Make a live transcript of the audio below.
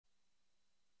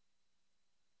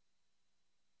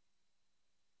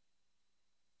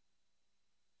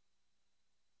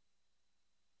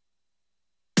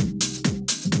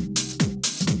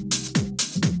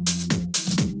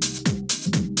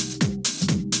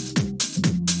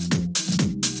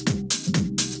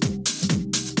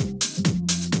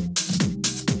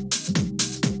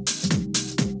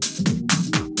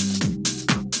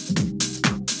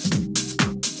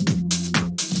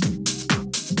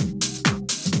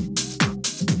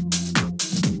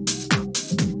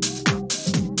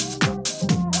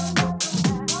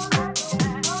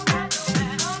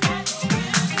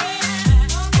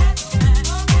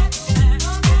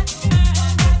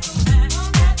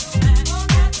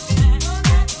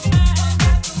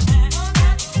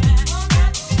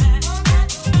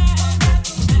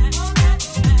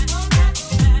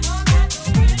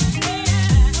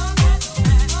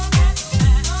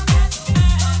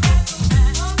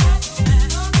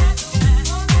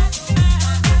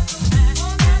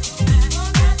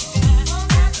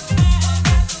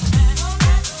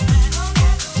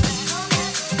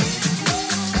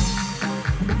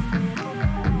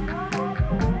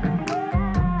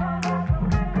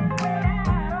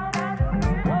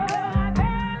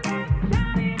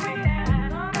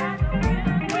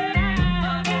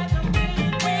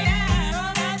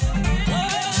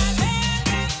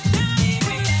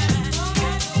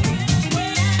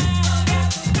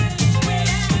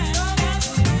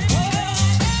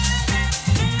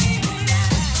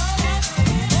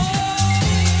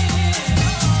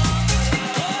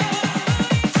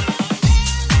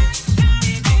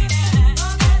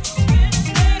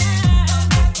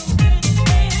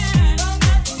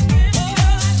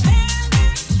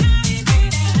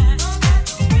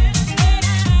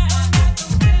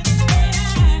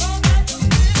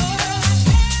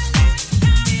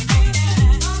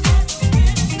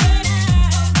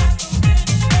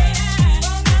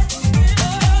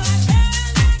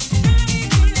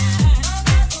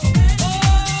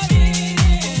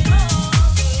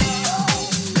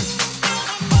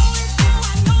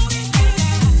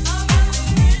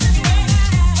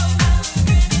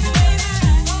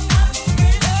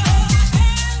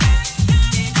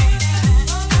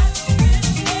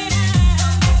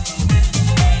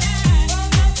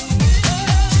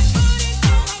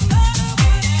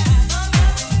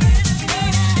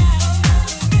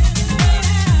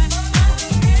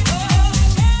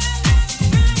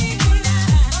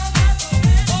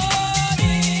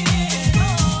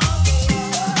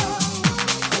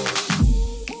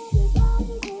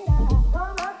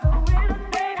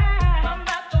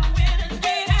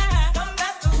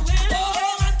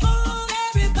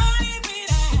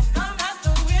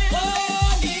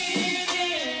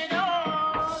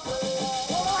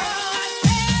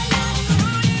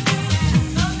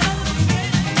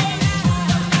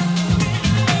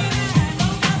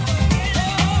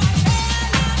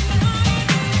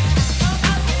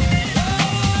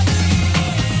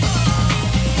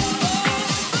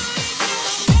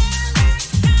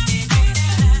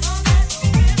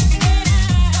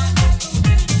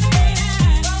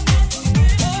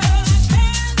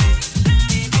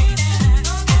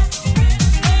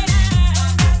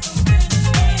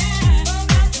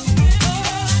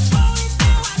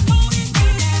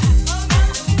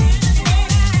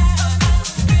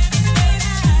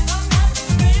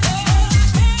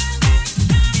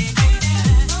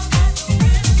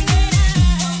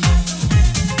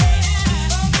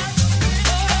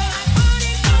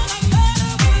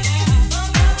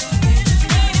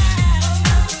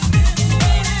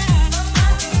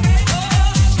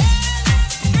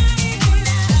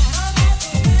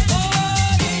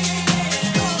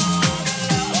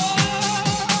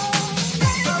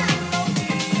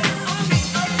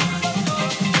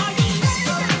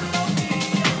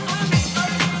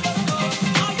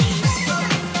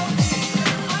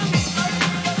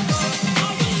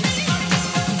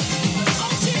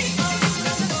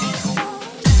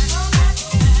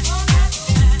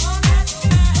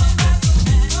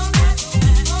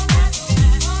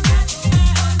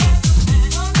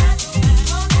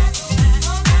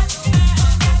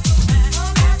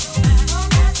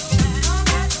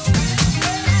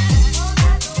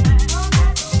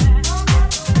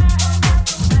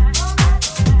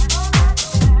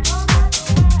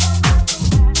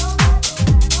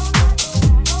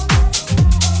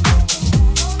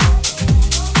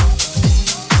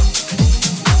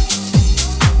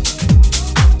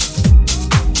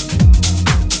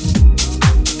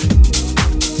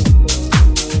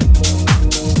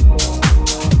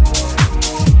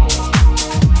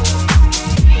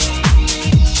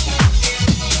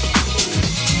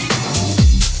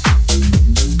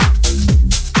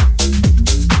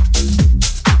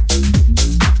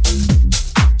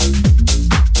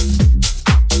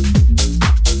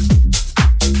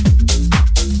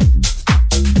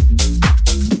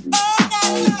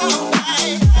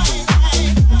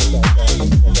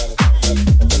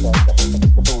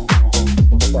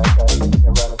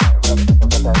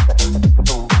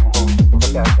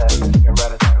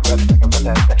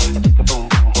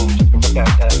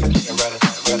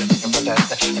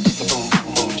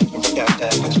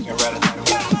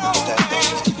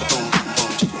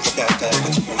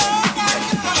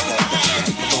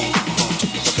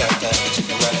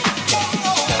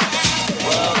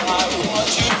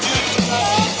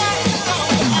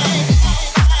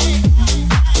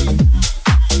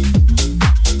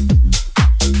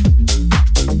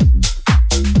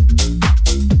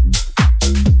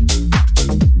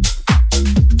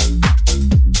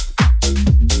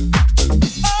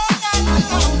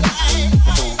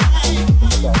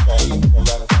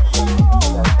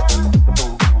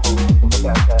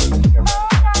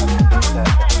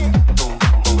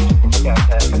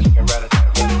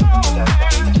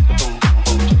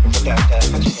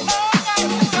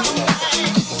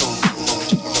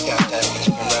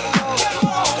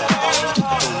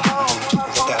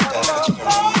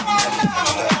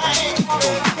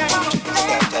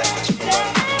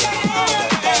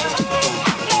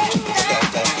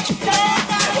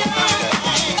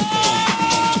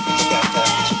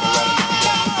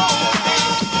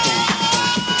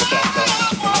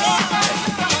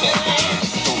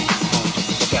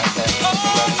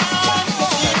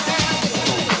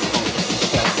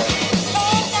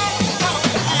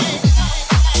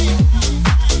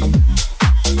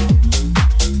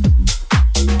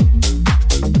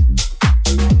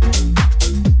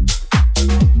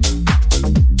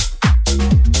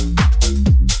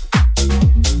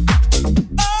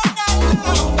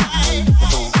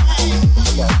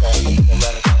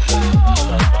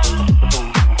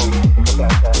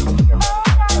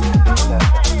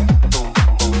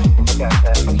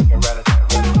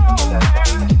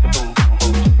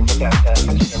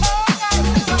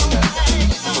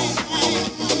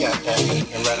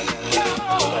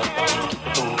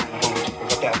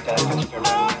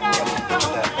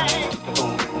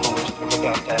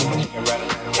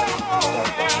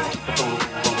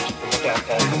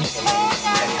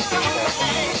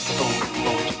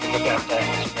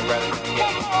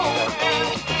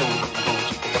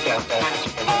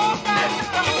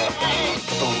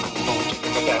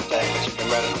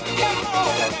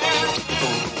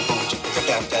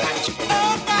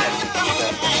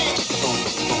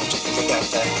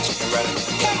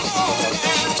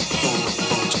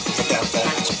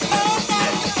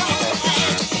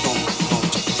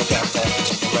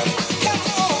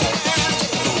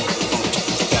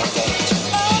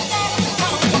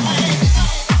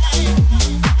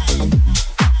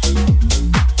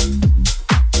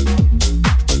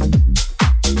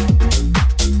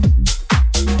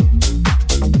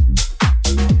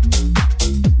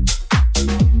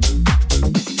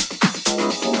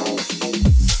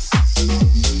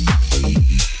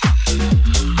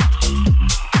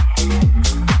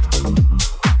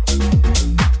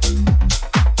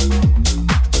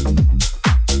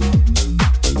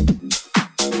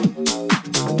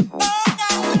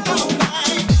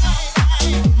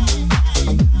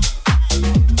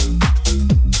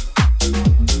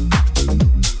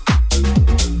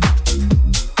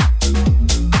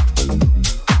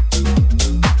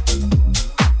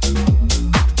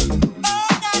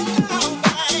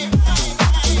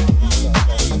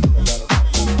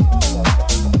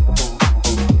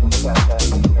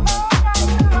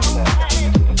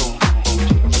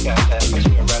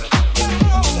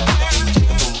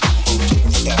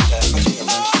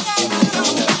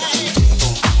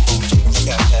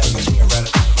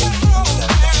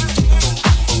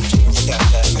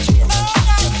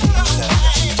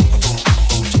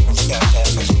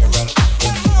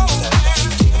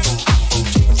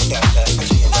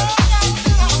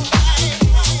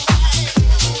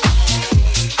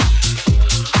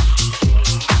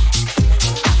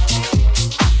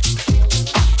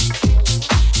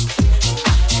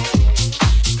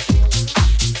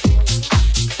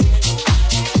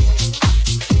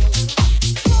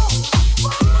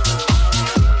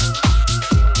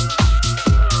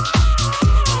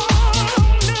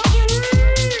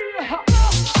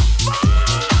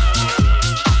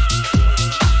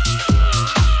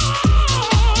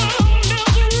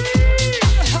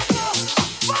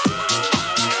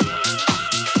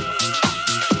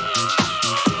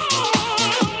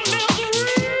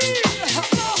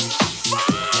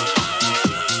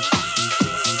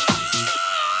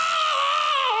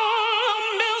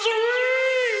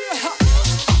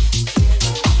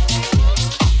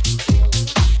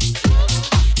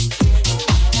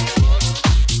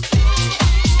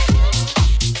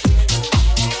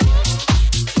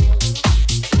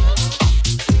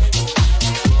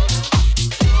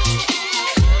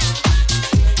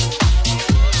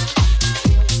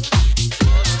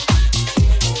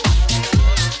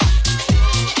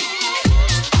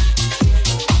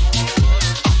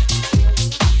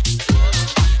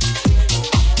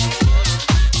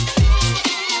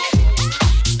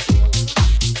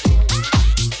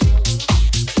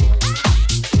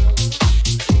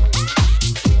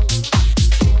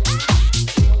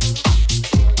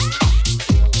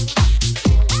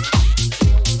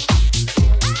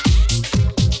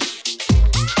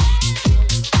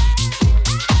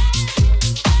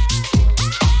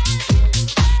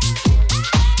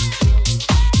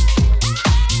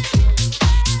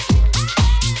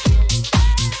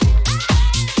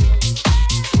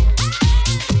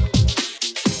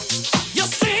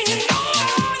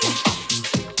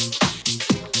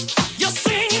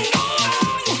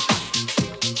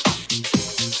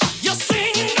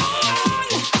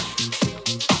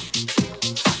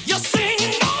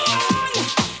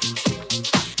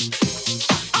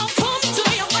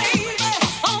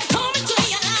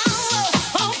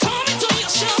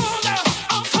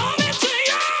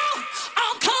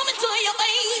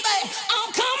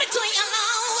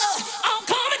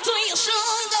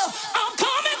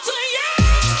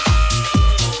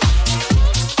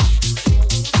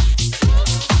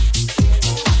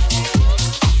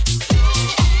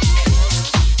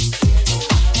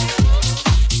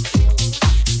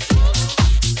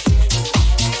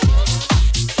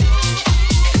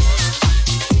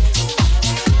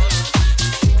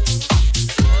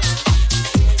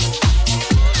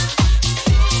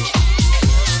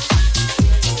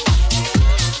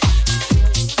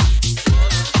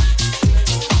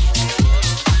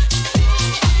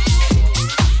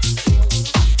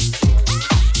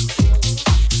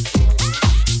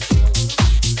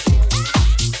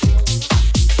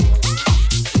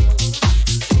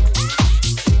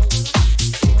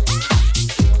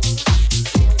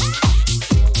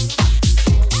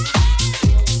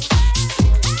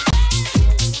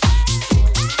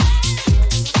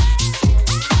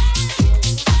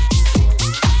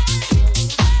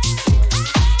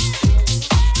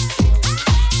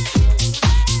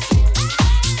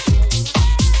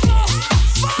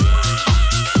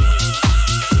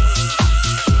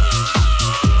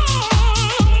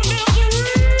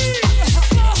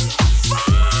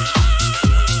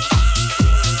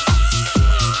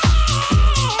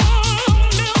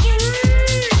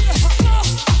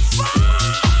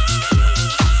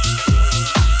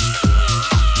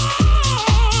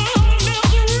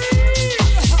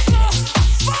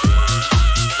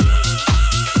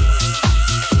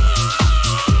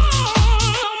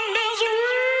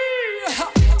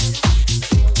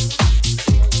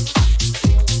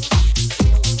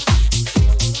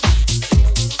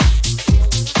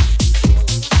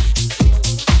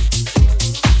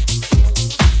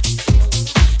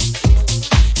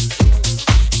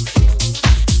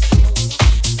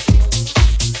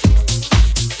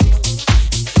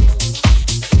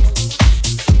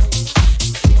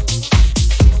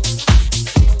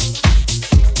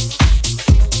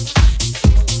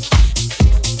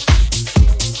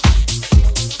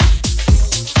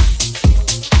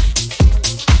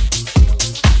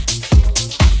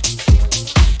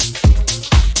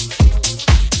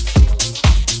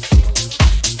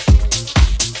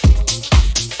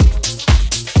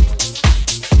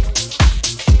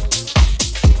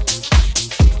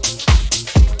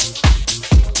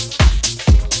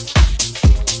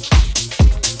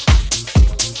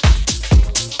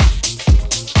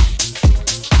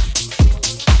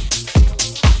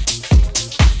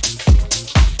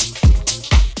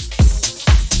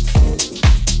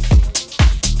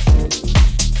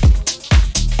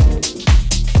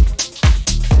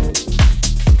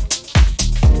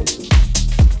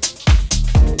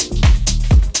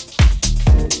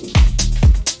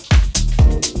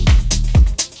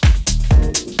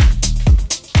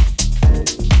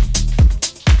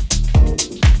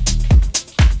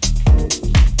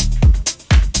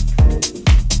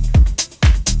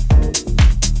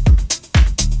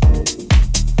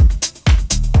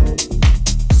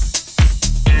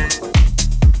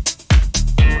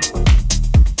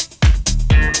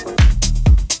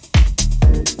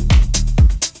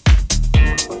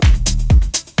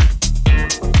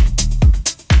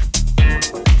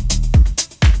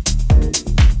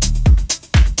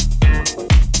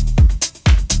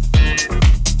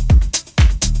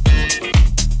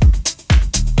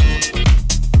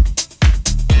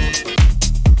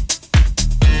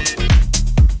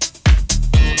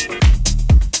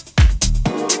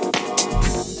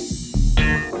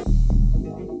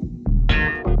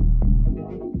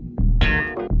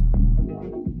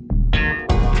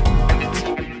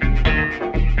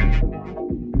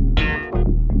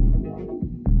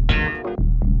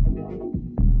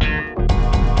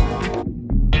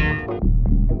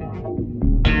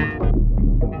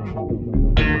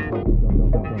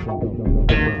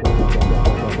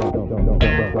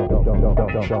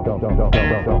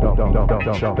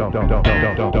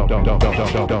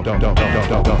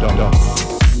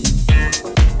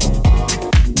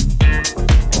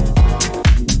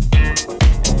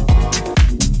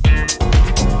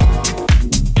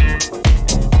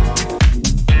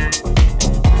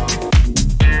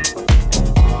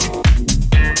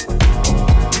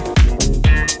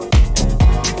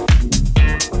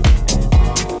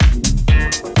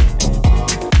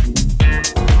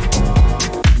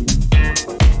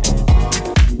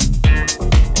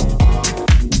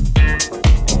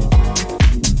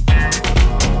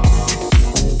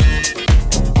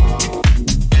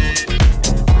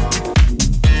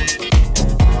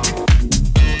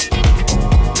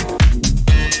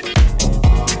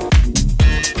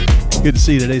Good to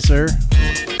see you today, sir.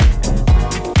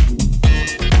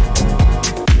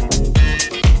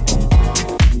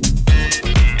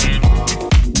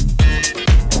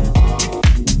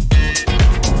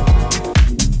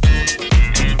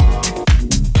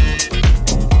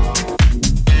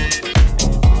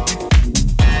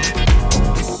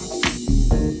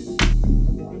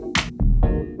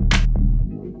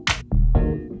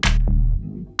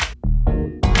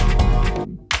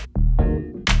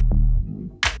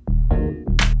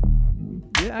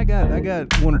 I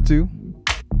got one or two.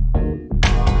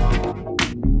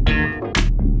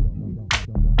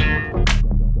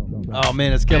 Oh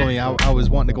man, it's killing me. I was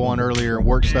wanting to go on earlier and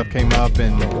work stuff came up,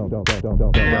 and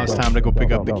now it's time to go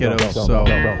pick up the kiddos.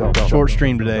 So short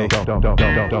stream today.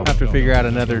 Have to figure out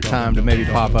another time to maybe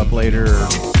pop up later. Or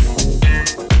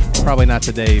probably not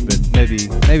today, but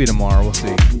maybe tomorrow. We'll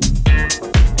see.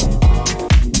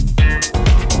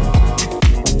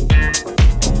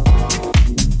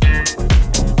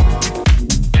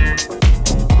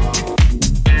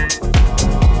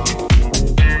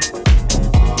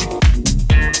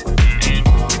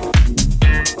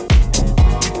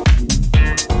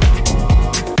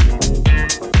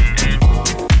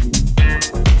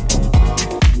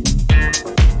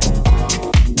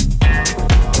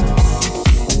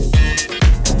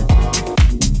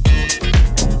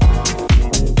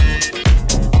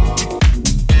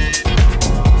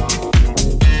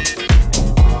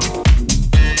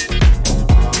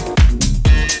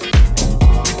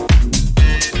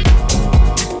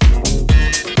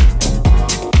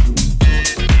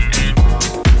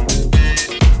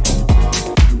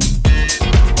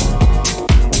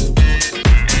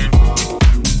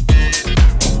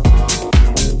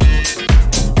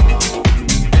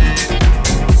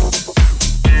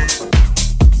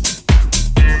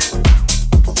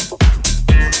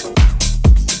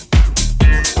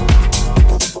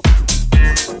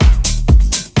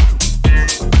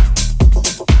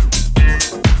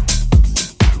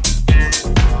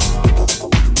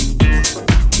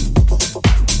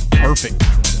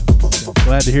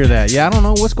 Glad to hear that. Yeah, I don't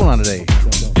know what's going on today.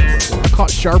 I caught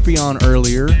Sharpie on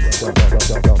earlier,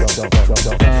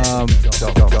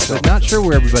 but not sure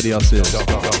where everybody else is.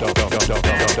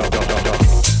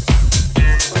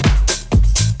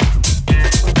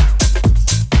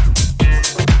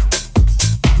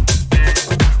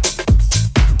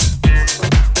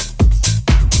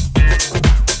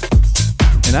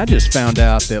 And I just found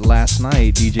out that last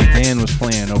night DJ Dan was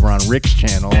playing over on Rick's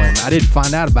channel, and I didn't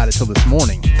find out about it till this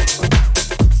morning.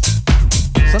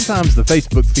 Sometimes the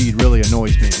Facebook feed really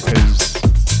annoys me because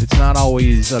it's not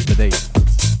always up to date.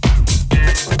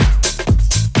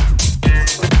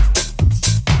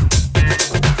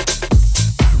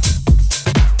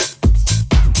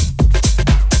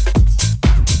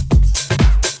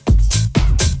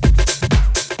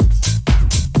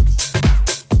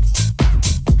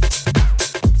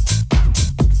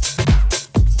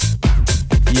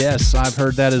 Yes, I've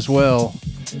heard that as well.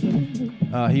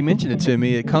 He mentioned it to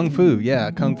me at Kung Fu. Yeah,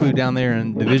 Kung Fu down there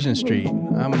in Division Street.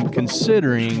 I'm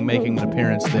considering making an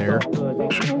appearance there.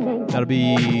 That'll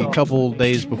be a couple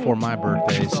days before my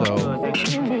birthday, so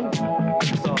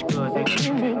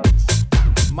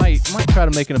might try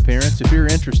to make an appearance. If you're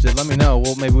interested, let me know.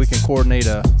 Well, maybe we can coordinate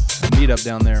a meetup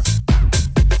down there.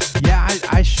 Yeah,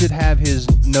 I should have his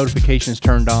notifications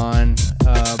turned on,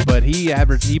 but he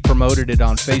promoted it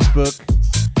on Facebook,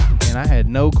 and I had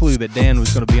no clue that Dan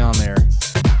was going to be on there.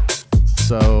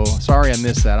 So sorry I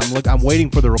missed that. I'm waiting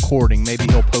for the recording. Maybe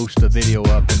he'll post a video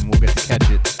up and we'll get to catch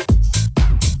it.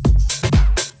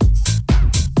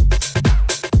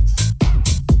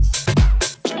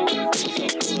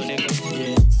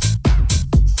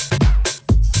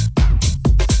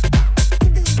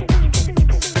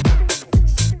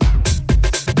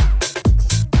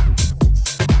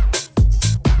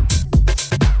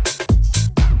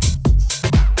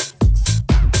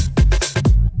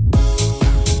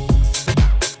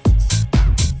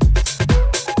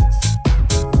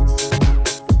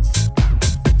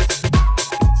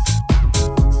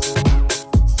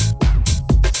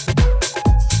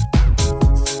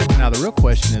 the real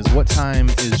question is, what time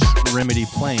is Remedy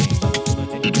playing?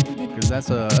 Because that's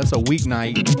a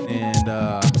weeknight, and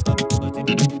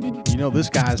you know this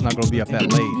guy's not going to be up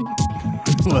that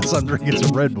late unless I'm drinking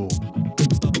some Red Bull.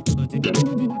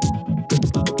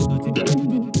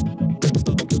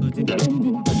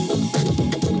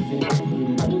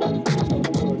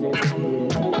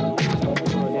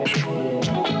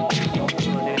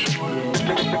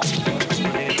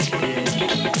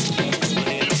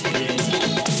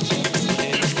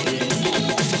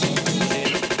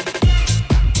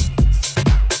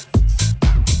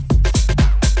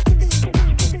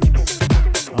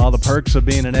 Perks of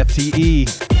being an FTE.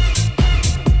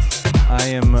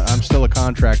 I'm still a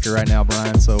contractor right now,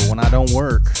 Brian, so when I don't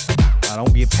work, I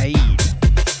don't get paid.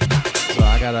 So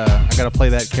I gotta play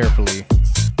that carefully.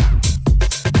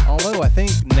 Although I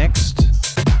think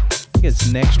it's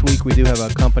next week we do have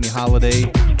a company holiday.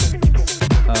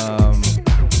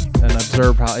 An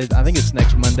observed holiday. I think it's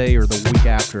next Monday or the week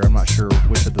after. I'm not sure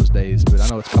which of those days, but I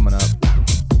know it's coming up.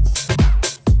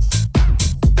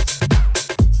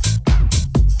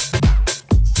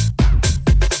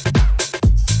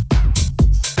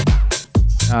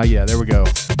 Yeah, there we go.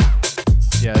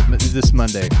 Yeah, this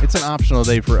Monday. It's an optional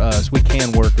day for us. We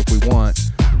can work if we want.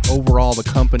 Overall, the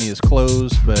company is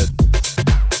closed, but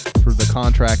for the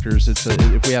contractors,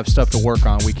 if we have stuff to work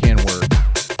on, we can work.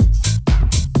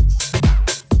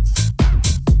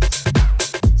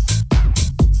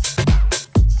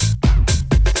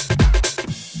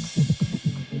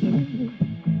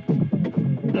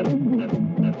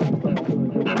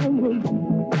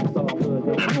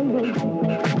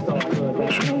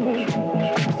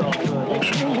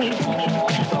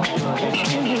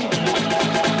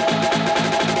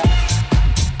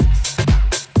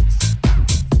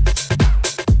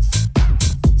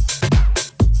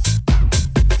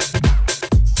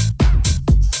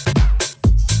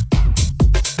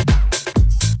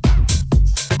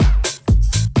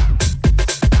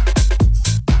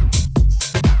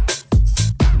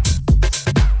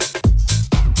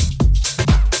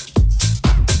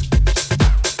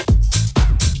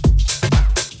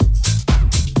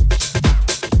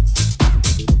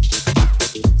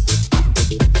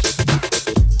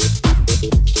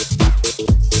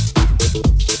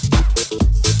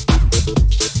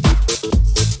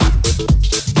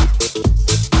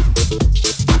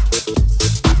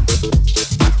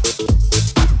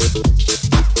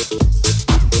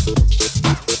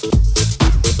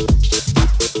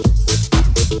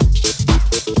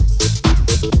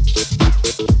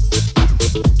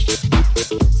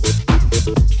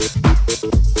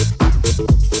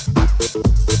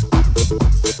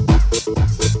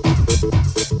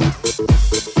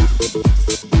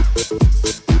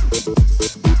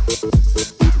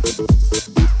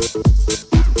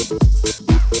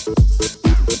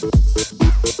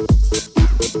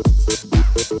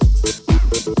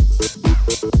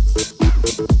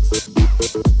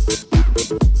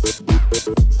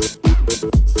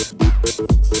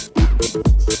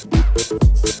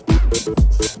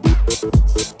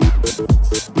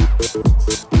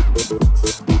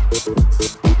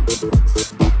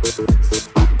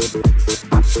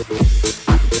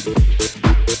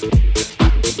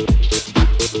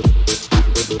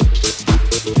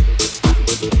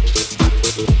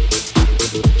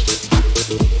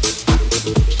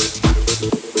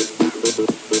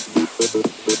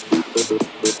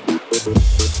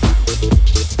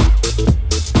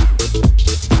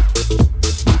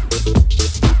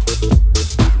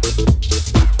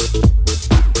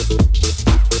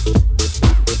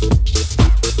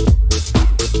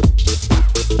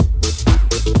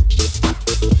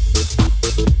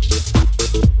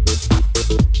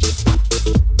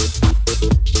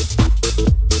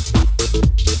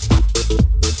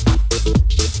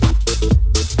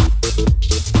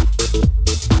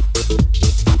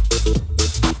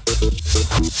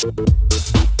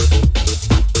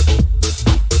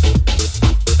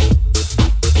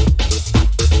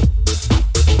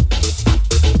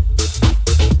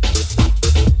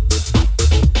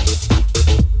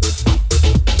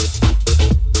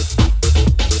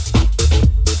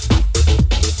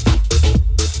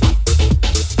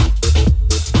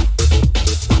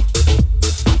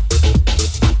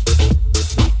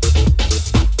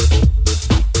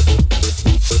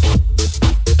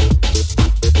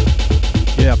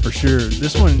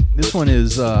 This one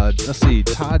is, let's see,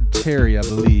 Todd Terry, I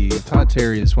believe. Todd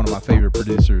Terry is one of my favorite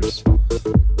producers.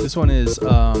 This one is,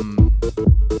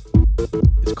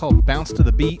 it's called Bounce to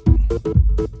the Beat,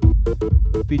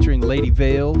 featuring Lady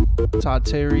Vale, Todd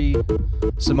Terry,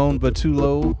 Simone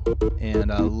Vitullo,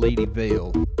 and Lady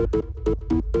Vale.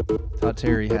 Todd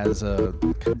Terry has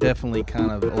definitely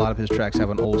kind of, a lot of his tracks have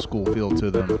an old school feel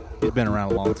to them. He's been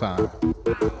around a long time.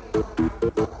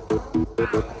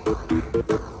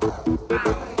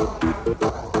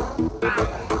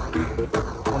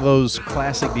 One of those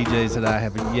classic DJs that I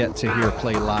have yet to hear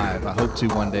play live. I hope to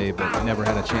one day, but never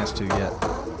had a chance to yet.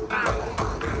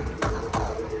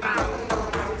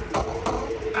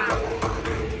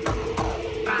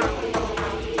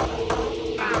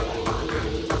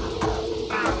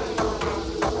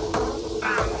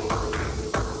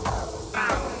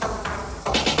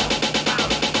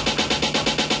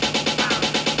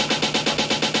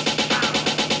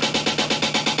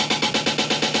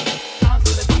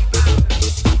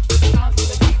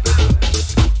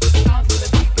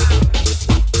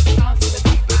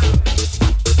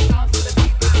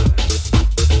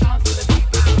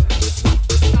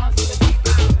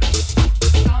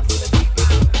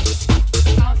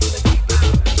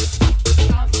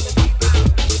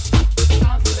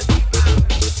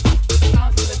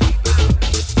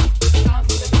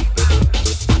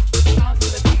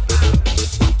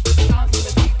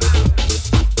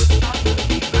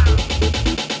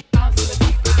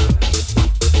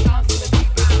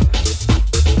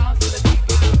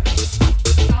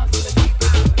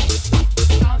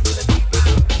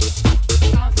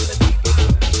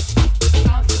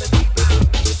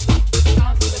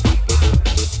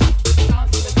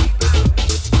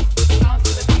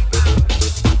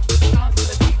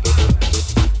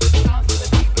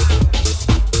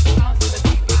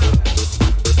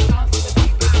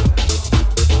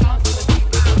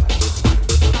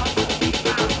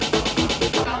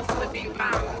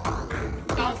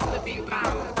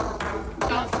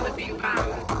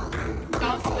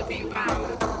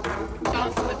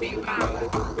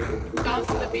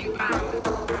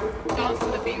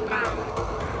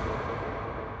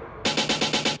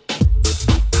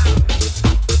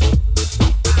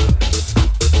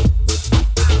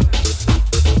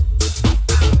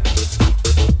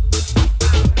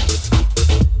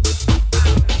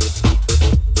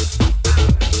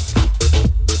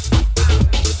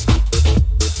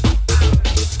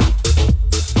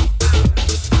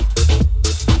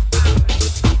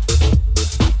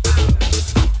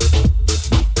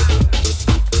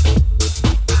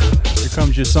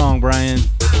 Song, Brian,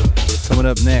 coming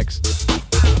up next.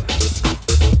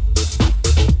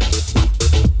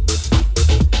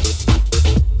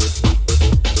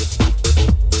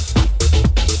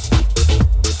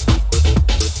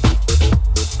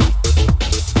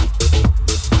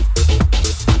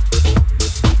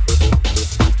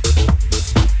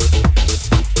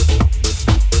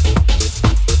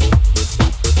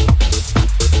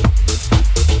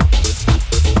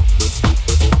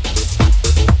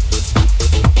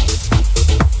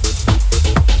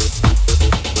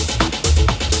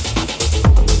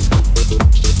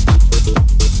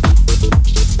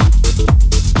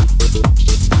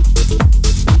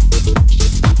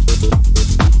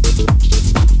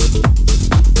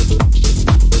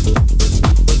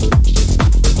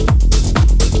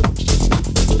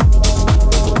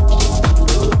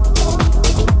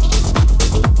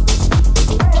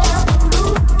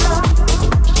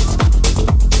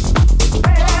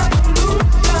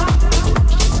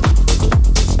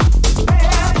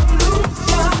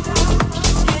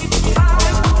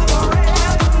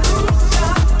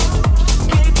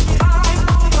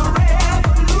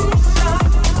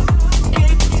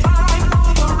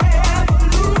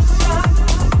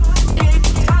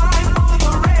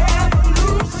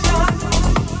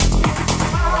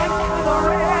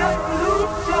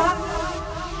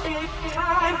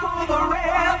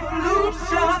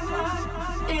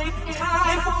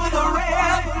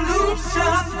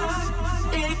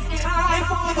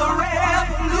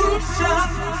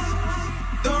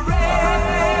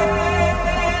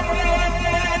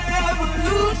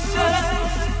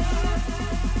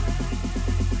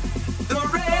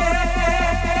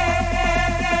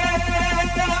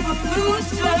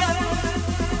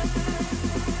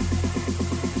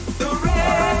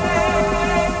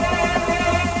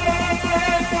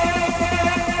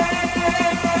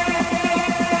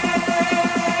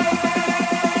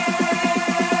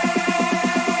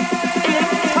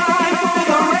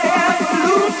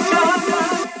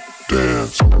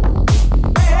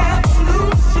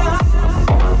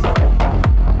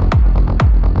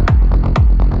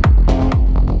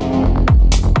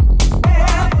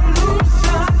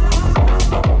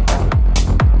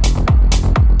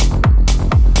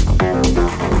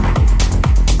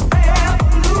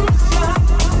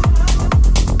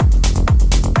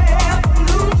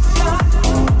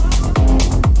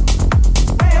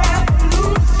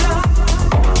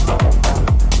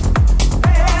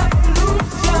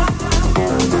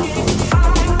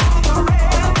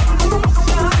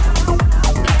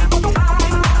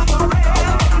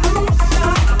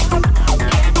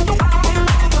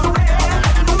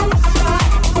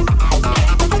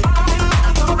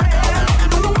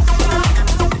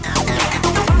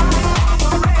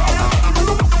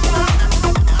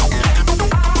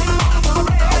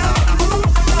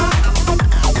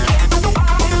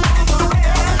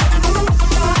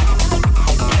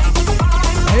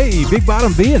 Hey, Big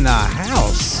Bottom B in the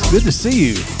house. Good to see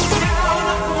you.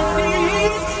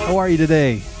 How are you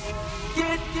today?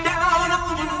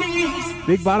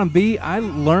 Big Bottom B, I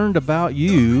learned about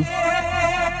you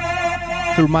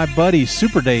through my buddy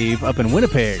Super Dave up in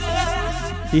Winnipeg.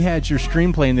 He had your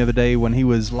stream playing the other day when he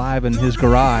was live in his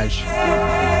garage.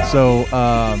 So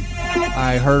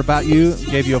I heard about you,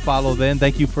 gave you a follow then.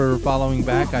 Thank you for following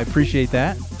back. I appreciate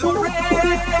that.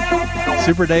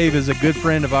 Super Dave is a good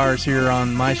friend of ours here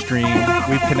on my stream.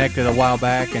 We've connected a while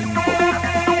back, and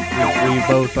we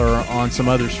both are on some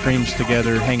other streams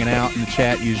together, hanging out in the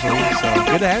chat usually. So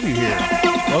good to have you here.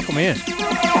 Welcome in.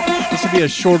 This will be a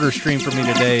shorter stream for me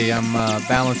today. I'm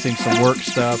balancing some work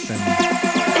stuff and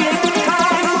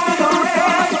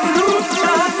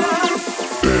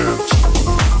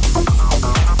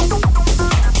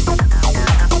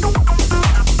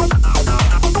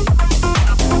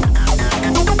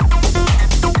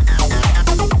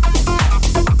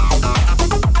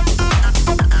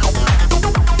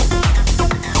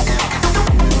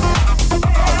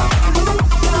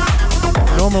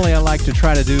normally I like to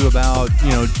try to do about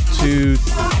 2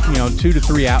 to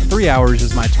 3 hours. 3 hours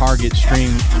is my target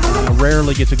stream. I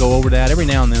rarely get to go over that. Every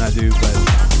now and then I do, but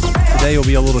today will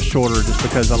be a little shorter just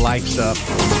because of life stuff.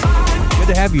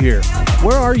 Good to have you here.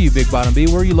 Where are you, Big Bottom B?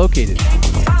 Where are you located?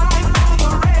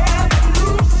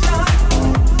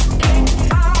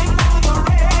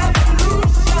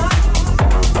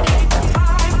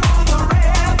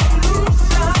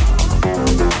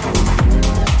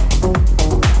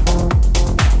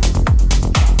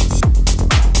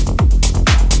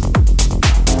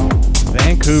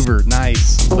 Vancouver,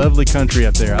 nice. Lovely country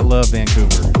up there. I love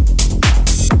Vancouver.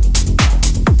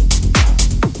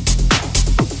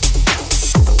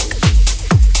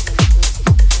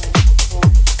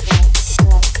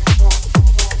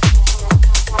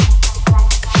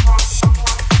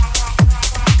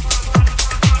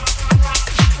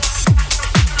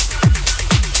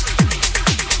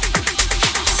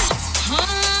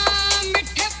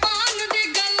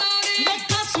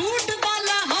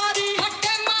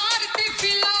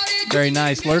 Very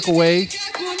nice. Lurk away.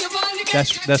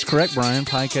 That's correct, Brian.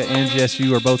 Pica and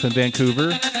GSU are both in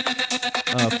Vancouver.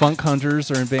 Funk Hunters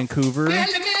are in Vancouver.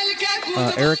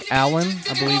 Eric Allen,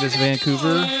 I believe, is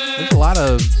Vancouver. There's a lot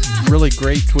of really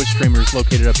great Twitch streamers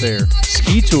located up there.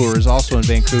 Ski Tour is also in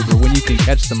Vancouver when you can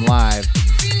catch them live.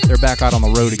 They're back out on the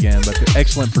road again, but they're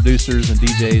excellent producers and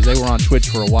DJs. They were on Twitch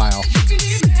for a while.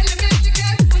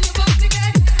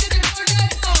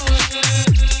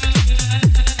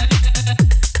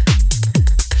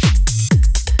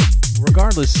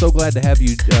 Regardless, so glad to have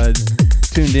you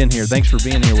tuned in here. Thanks for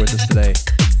being here with us today.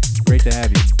 Great to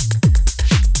have you.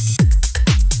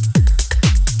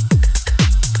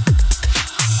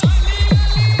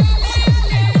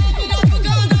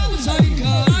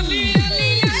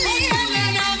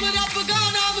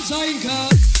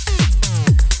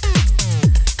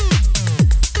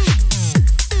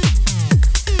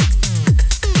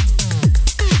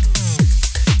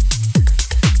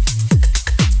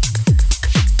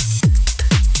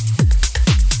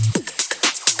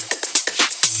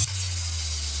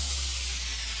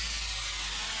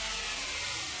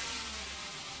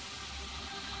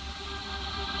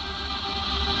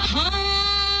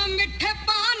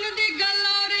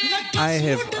 I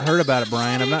have heard about it,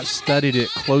 Brian. I've not studied it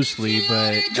closely,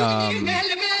 but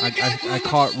I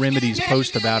caught Remedy's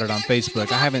post about it on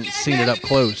Facebook. I haven't seen it up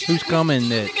close. Who's coming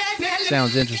that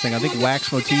sounds interesting? I think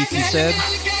Wax Motif, he said.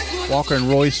 Walker and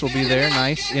Royce will be there.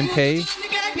 Nice. MK.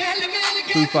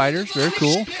 Foo Fighters. Very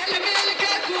cool.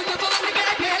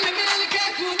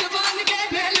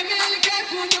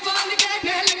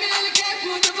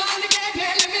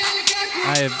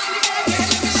 I have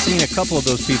seen a couple of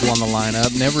those people on the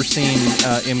lineup. Never seen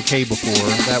MK before.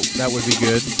 That would be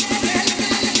good.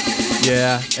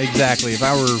 Yeah, exactly. If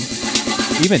I were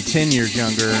even 10 years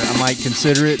younger, I might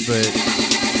consider it, but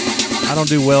I don't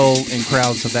do well in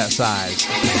crowds of that size.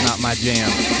 It's not my jam.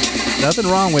 Nothing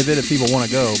wrong with it if people want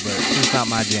to go, but it's not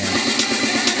my jam.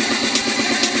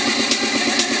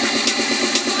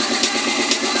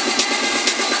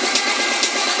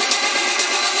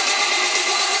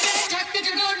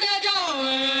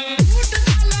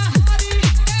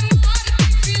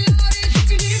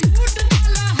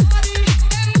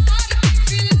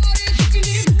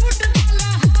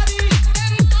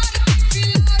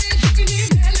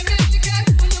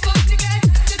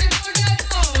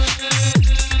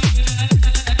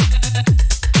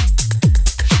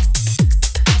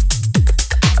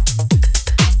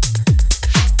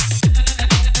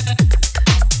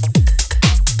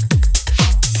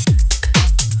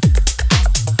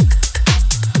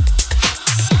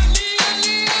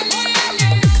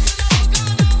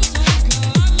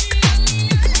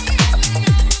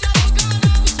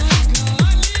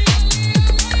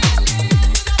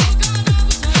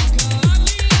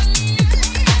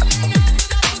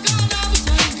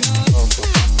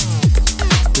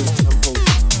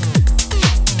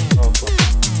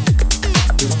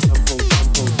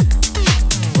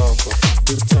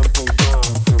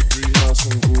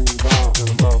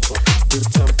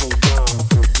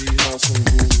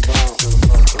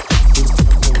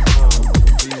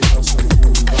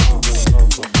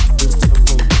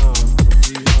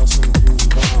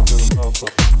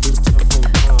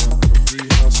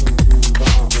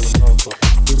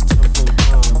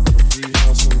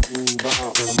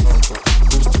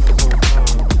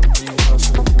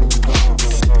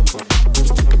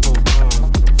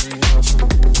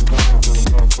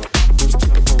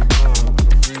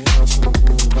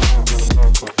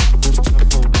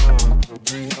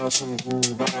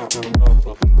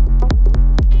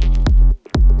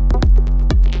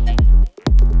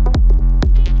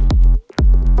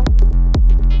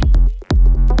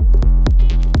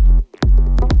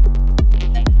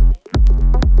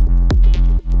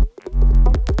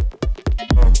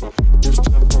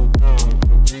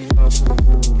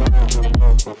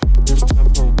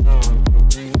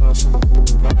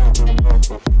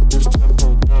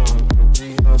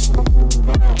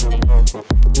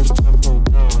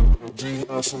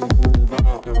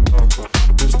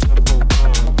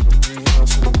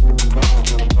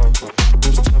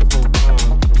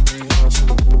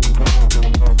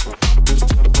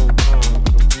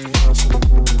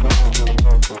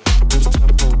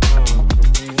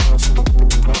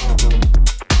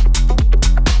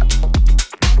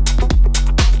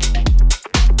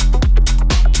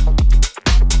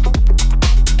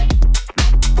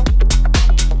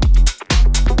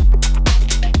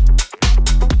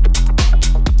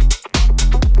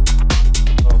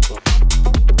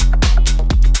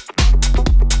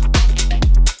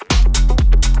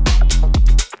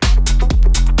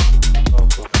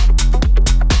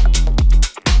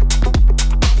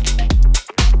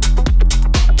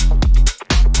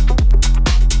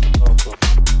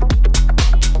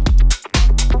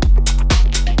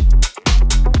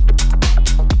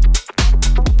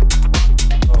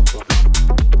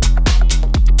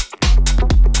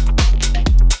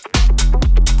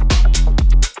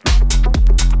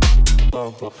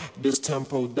 This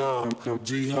tempo down,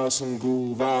 DJahir some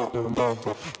groove out.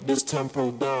 This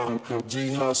tempo down,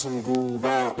 DJahir some groove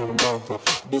out.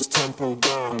 This tempo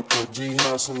down,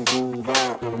 DJahir some groove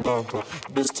out.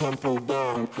 This tempo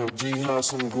down, DJahir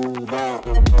some groove out. This tempo down, DJahir some groove out.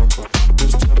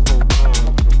 This tempo down,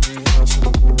 DJahir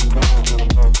some groove out. This tempo down, DJahir some groove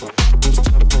out. This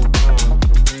tempo down,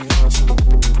 DJahir some groove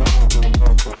out. This tempo down.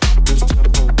 This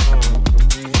tempo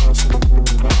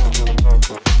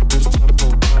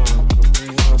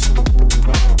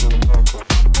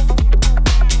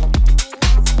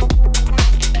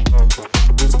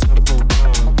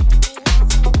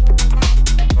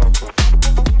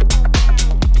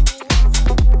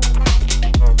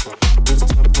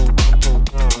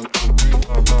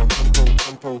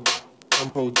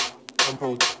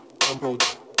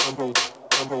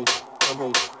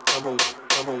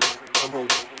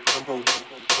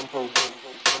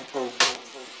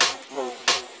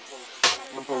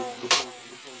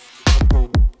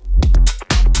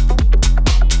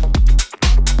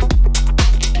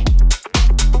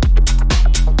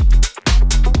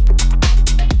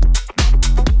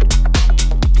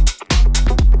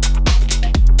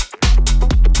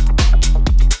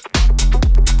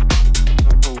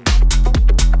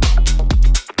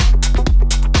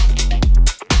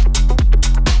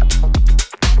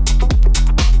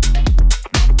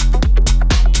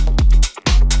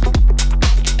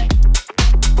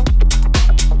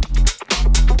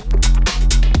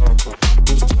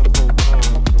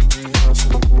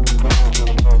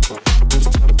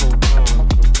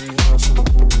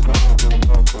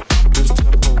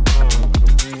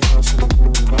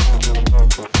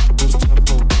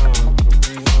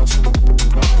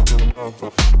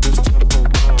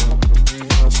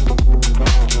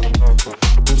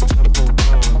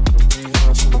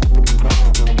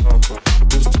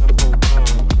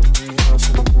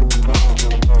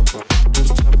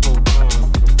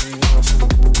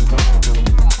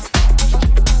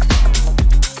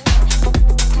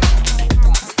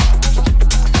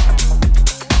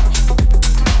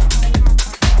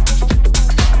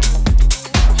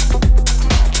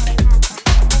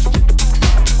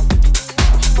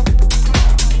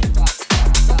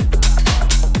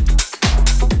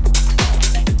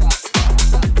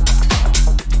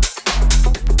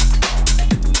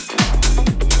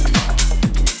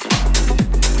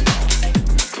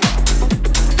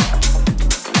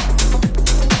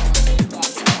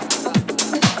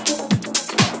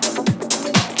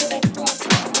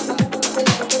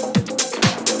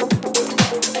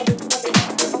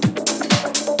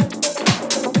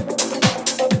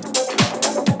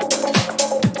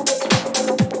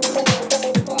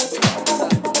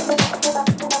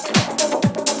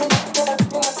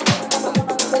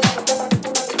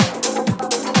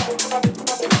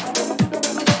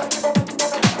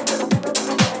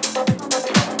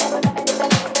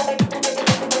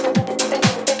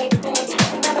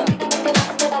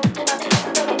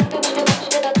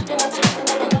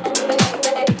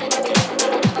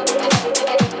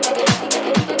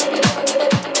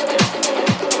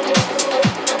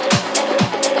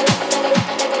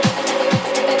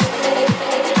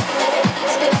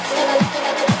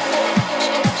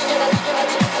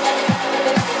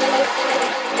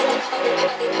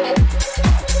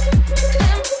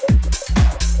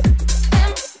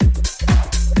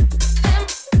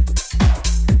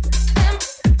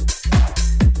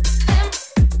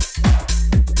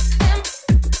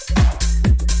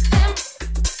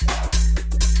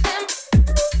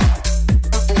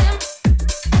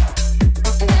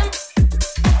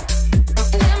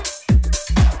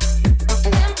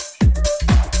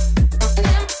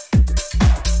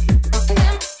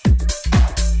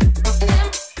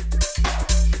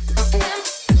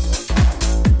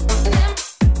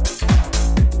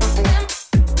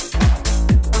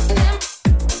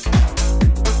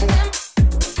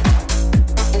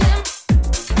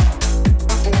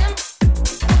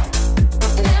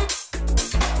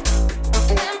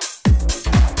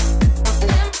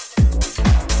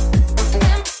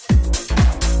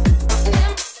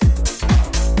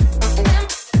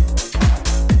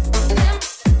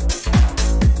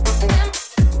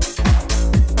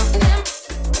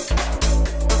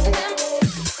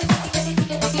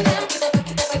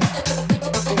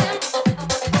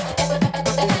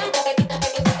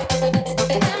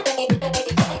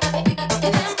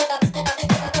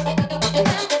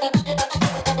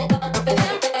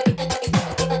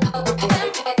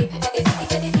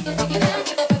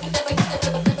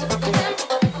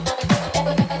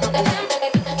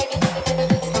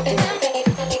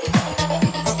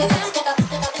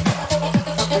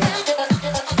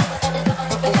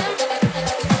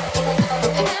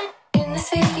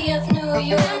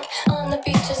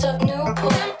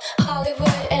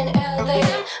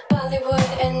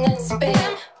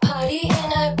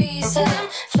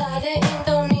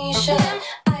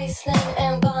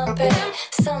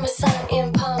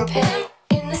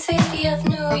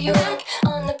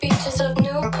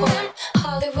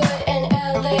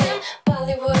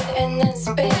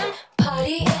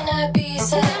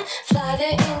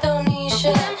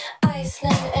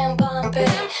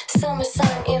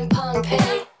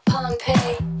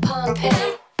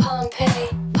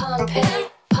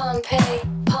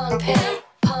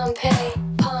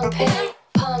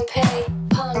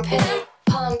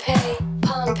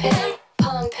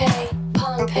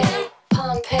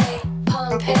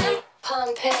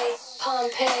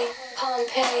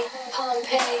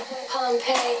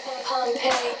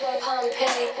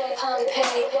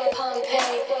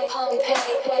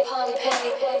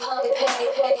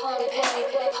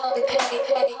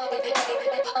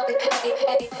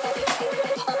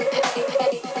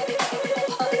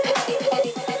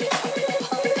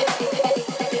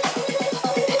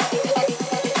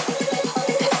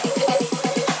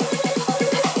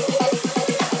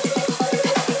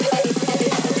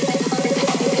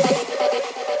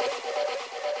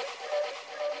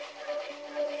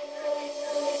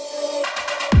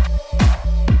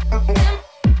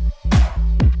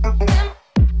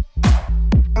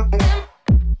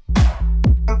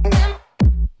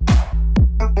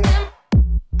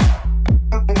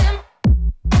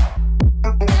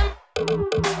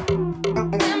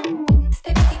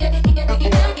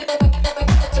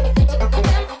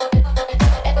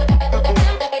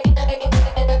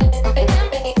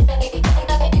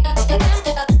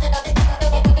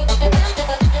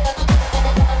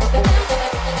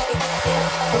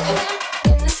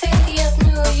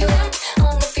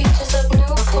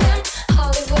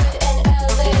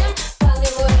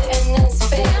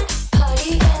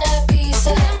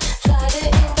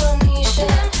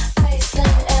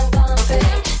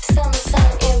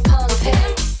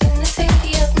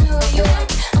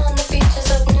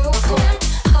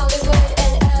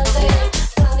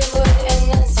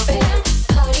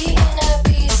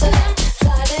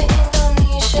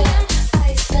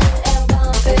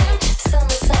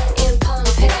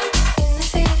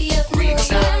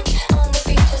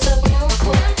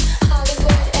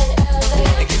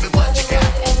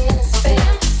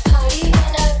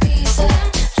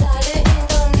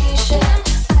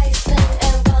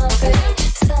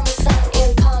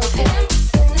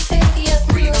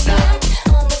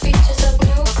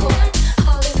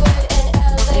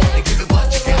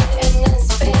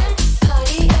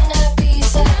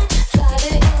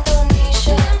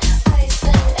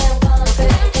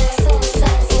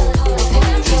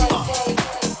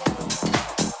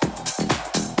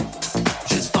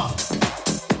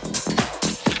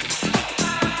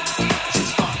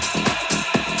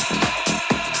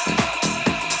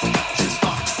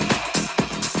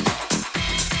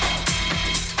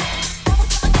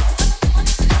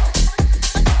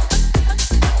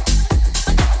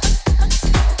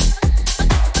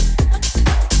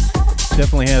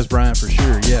Definitely has Brian for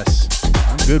sure. Yes,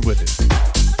 I'm good with it.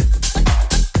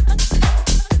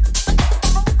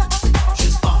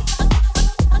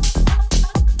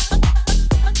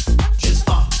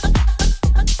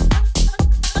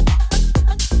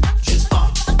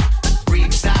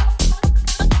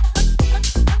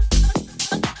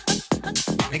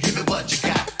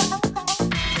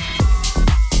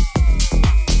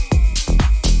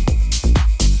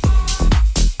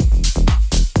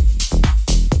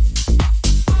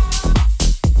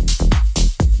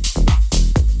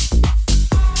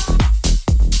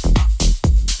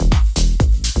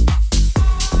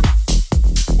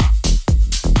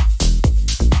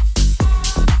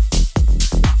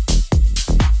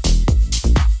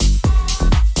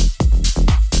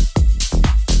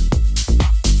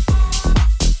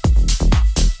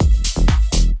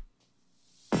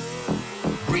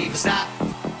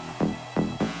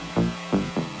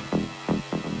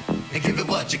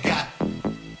 what you got.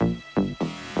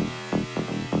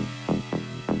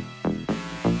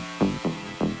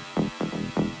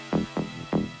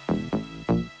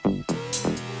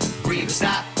 Breathe and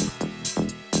stop.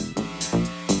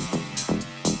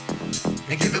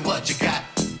 And give it what you got.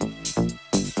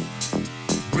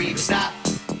 Breathe and stop.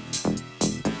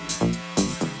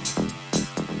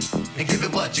 And give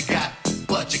it what you got.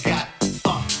 What you got.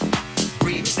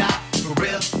 Breathe and stop. For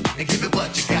real. And give it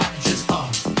what you got. And just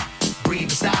breathe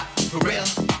and stop. For real.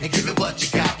 And give it what you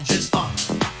got. And just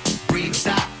breathe and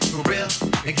stop. For real.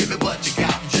 And give it what you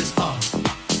got. And just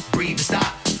breathe and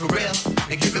stop. For real.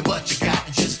 And give it what you got.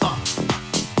 And just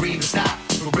breathe and stop.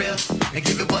 For real. And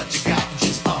give it what you got. And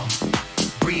just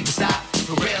breathe and stop.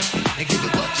 For real. And give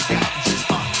it what you got. And just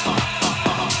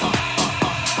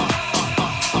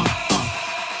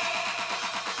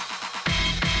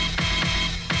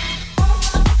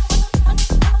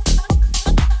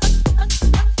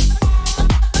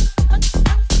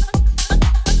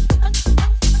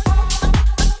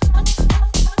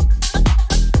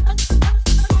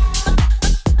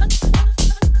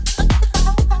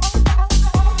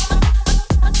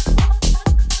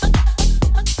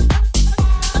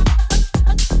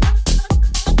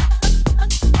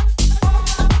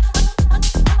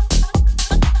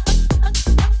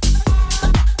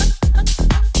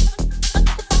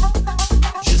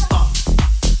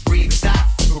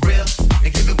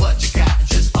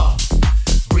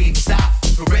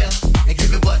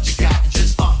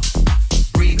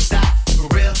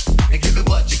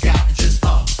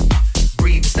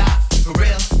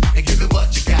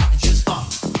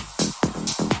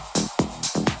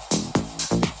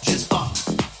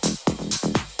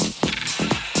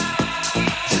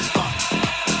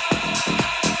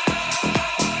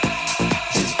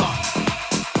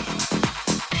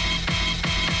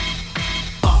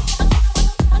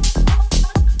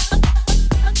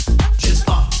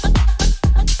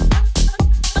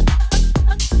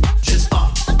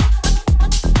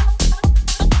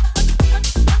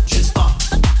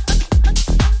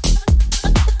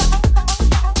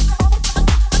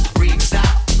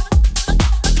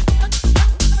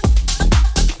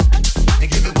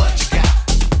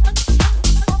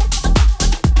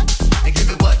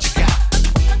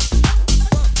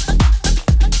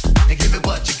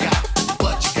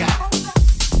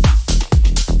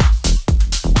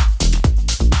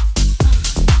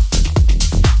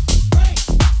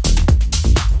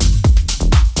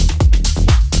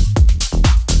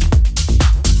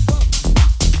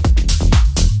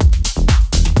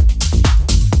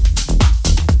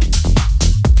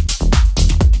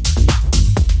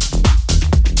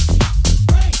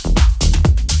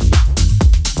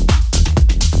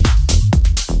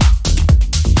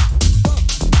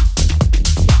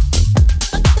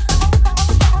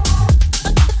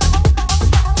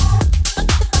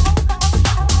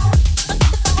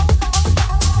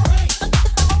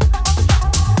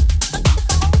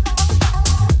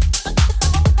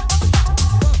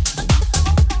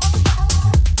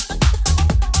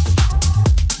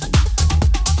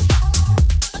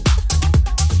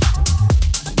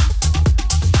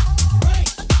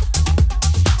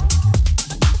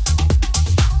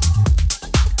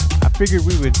figured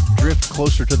we would drift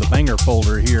closer to the banger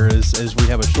folder here as we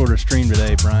have a shorter stream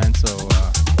today, Brian. So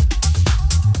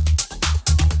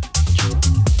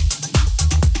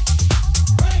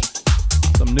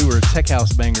some newer tech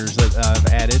house bangers that I've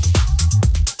added,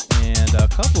 and a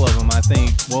couple of them I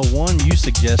think. Well, one you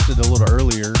suggested a little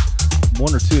earlier.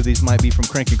 One or two of these might be from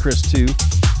Cranky Chris too.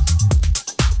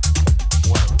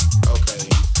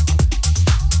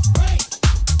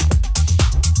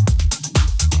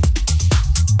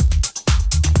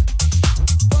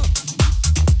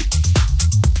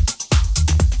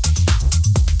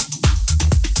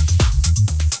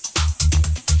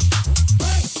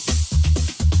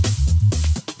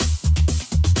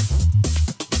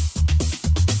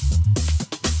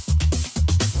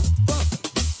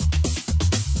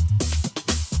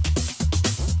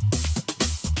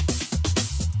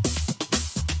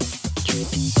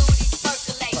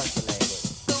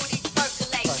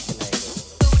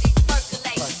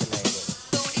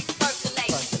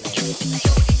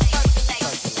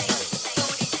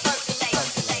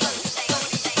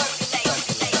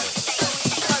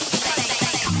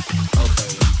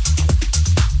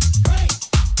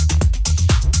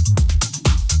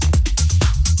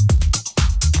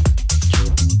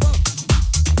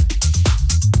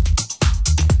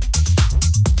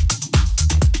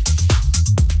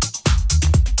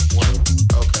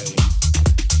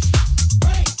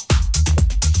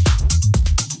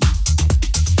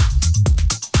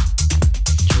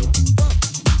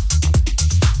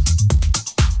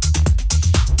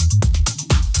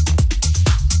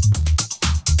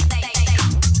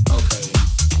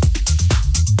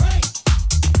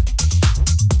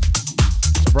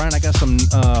 got some.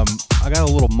 I got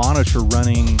a little monitor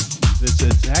running.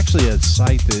 It's actually a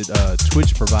site that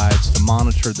Twitch provides to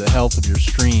monitor the health of your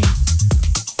stream.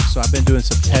 So I've been doing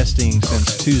some testing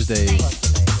since Tuesday.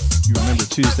 You remember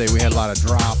Tuesday we had a lot of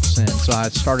drops, and so I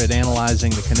started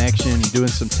analyzing the connection and doing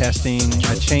some testing.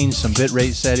 I changed some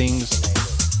bitrate settings.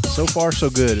 So far, so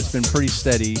good. It's been pretty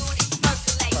steady,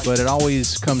 but it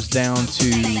always comes down to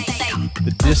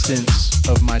the distance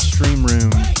of my stream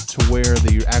room to where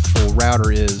the actual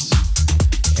router is,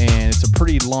 and it's a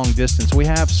pretty long distance. We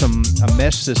have a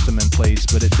mesh system in place,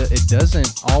 but it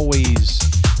doesn't always.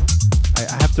 I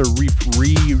have to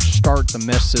restart the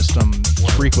mesh system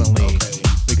frequently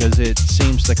because it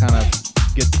seems to kind of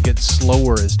get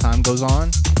slower as time goes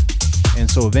on. And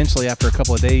so eventually, after a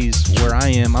couple of days, where I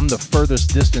am, I'm the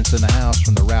furthest distance in the house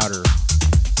from the router.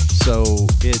 So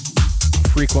it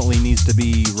frequently needs to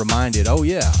be reminded, oh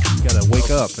yeah, you gotta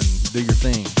wake up and do your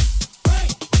thing.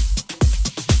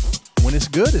 When it's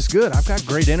good, it's good. I've got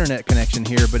great internet connection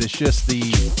here, but it's just the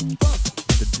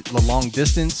long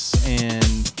distance,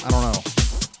 and I don't know.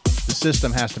 The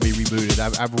system has to be rebooted.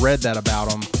 I've read that about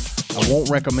them. I won't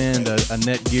recommend a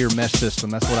Netgear mesh system.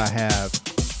 That's what I have.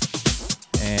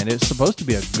 And it's supposed to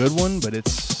be a good one, but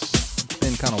it's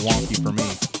been kind of wonky for me.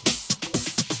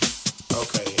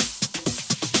 Okay.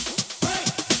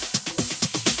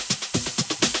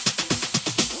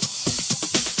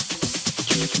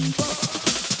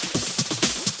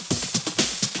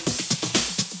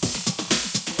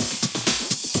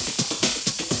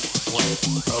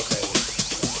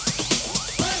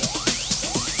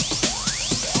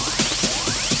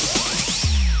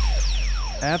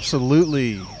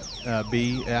 Absolutely,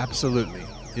 B. Absolutely.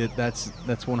 That's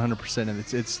 100%. And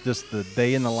it's just the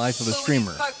day in the life of a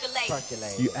streamer.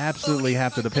 You absolutely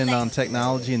have to depend on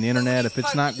technology and the internet. If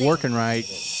it's not working right,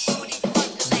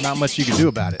 there's not much you can do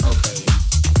about it.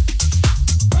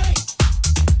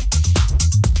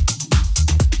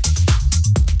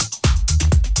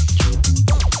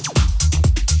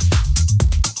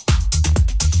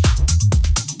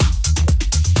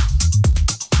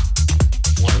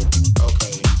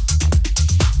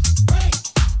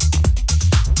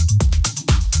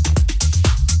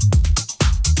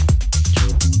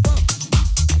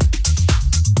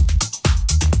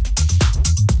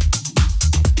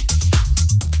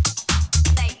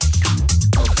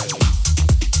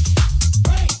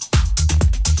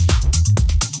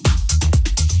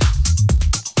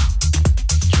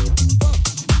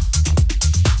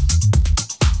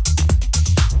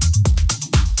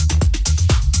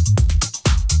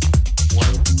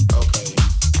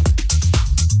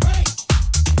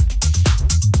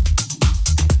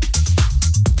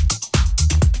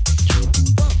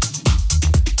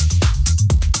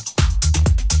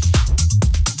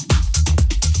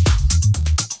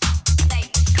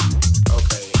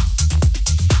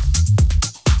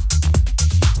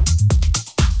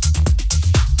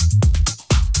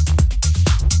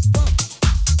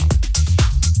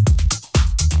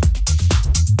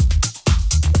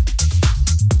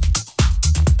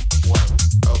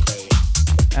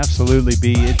 Absolutely,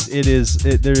 B.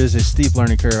 There is a steep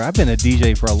learning curve. I've been a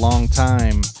DJ for a long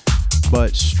time,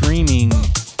 but streaming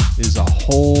is a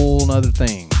whole nother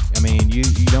thing. I mean,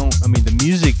 the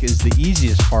music is the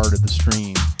easiest part of the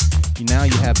stream. Now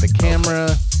you have the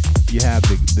camera, you have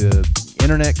the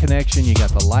internet connection, you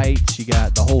got the lights, you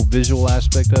got the whole visual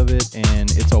aspect of it,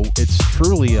 and it's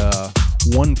truly a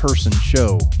one-person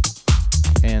show.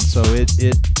 And so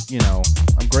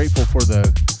I'm grateful for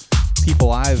the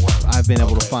people I've been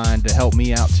able to find to help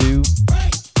me out too,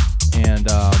 and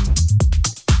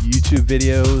YouTube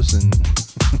videos and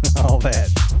all that.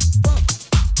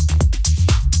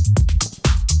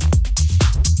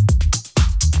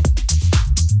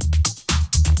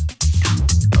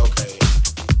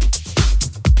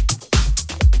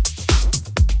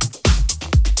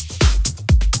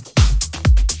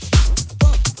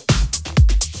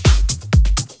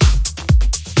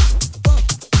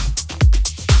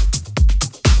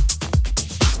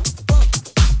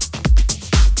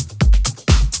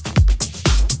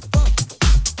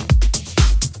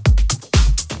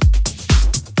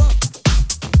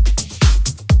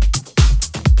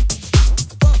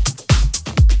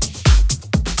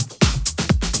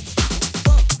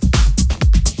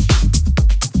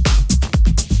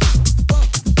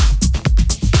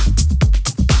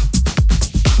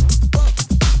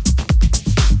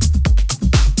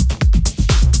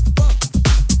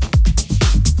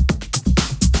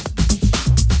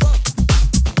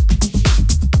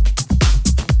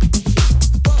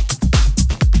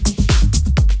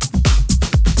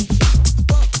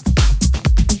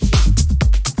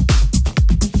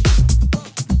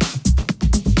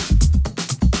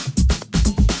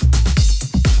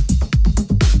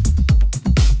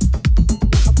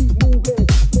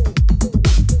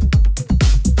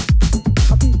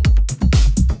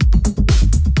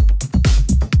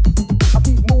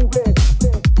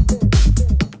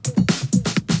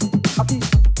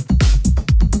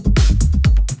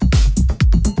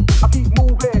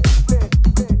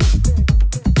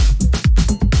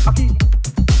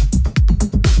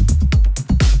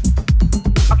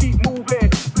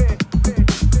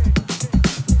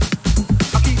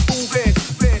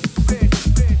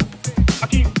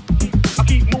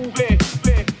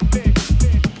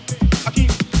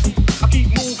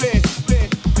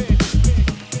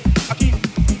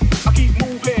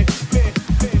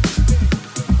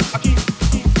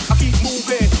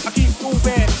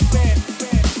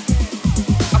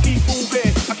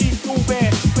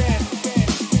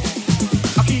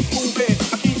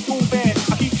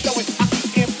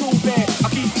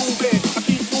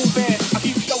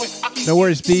 No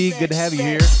worries, B. Good to have you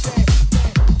here.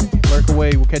 Lurk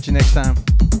away. We'll catch you next time.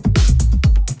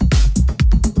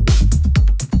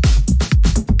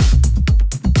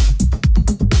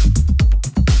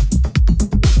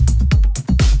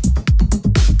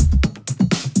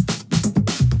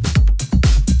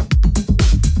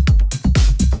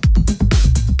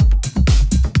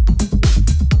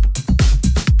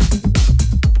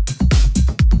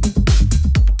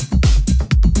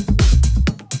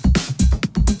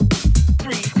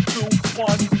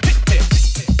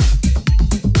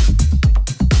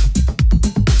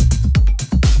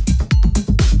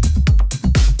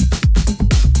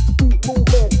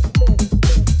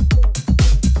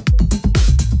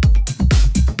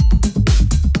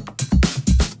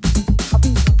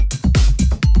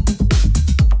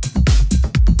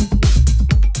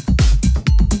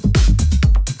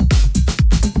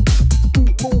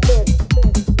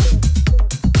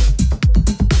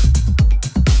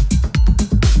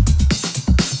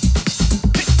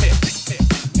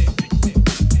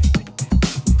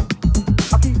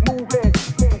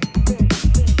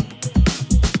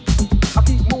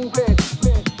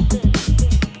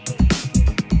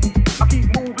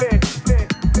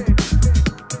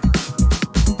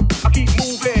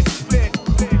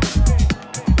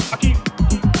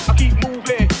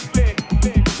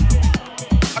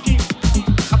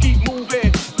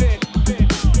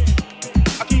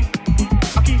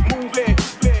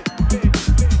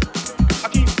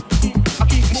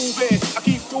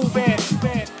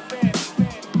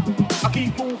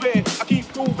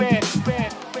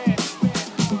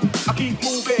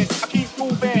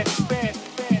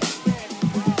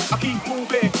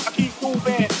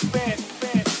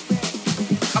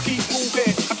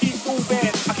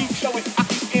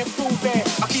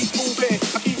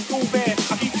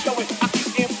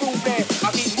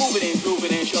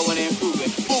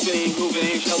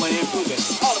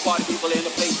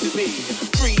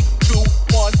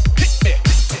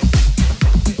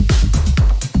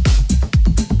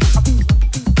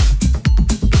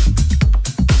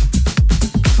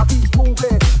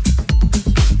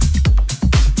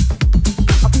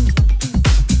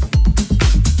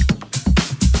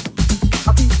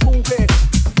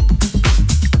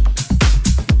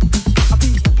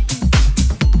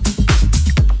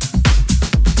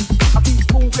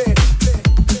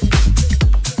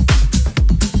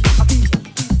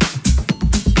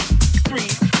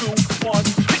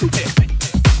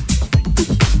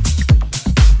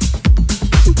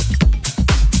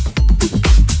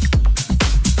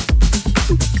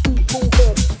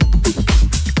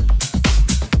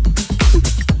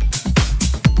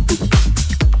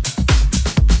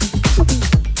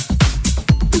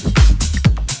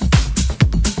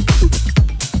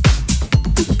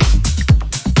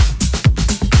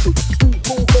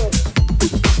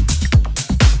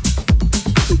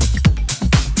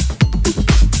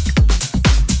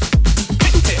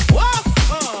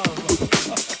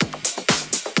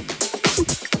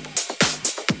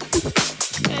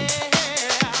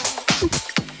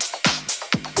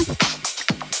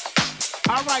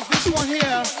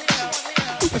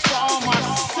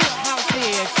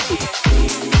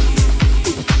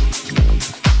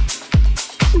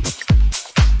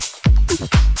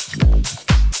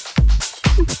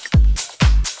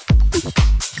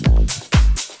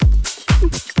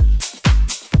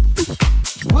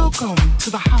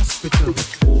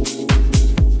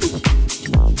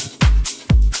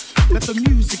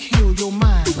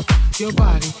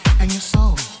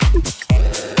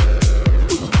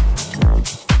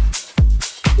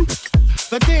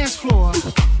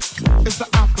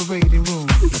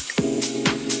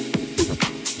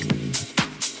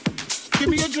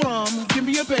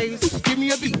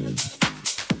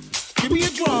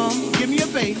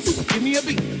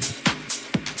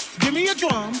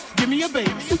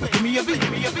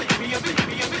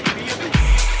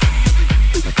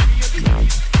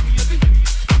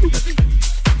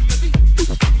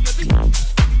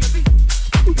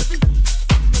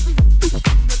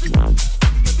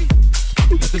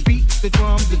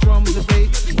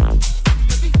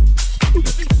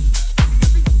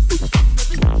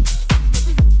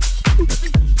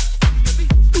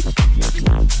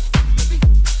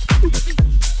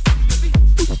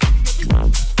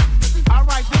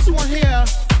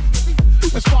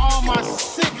 It's for all my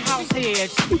sick house heads.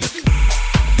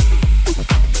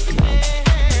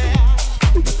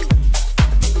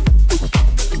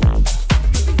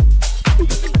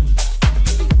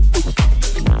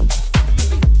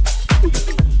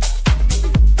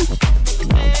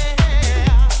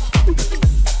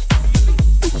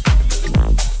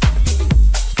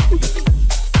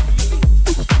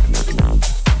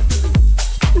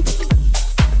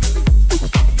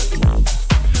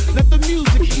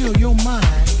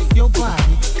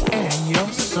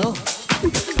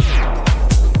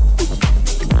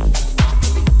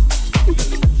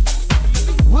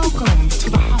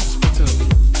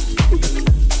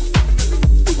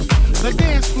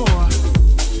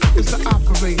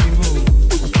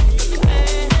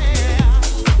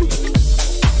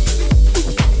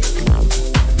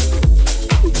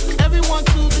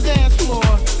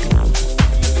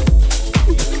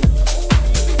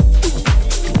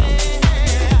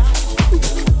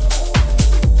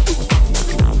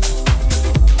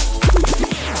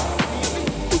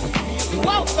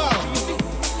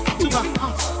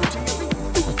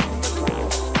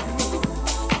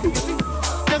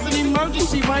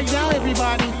 Emergency right now,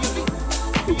 everybody.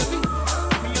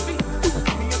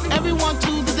 Everyone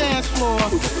to the dance floor.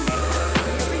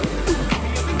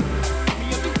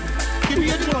 Give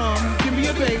me a drum, give me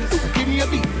a bass, give me a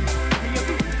beat.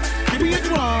 Give me a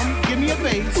drum, give me a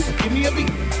bass, give me a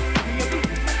beat.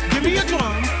 Give me a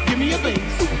drum, give me a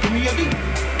bass, give me a beat.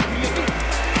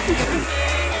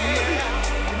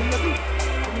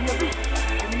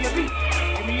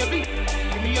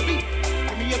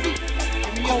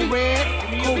 Code red,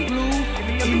 code blue,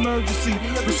 emergency,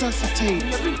 resuscitate.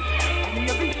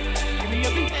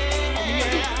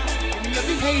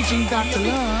 Paging Dr.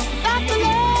 Love. Dr.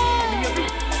 Love!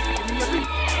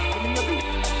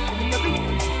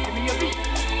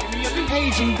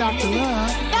 Paging Dr.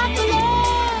 Love. Dr. Love!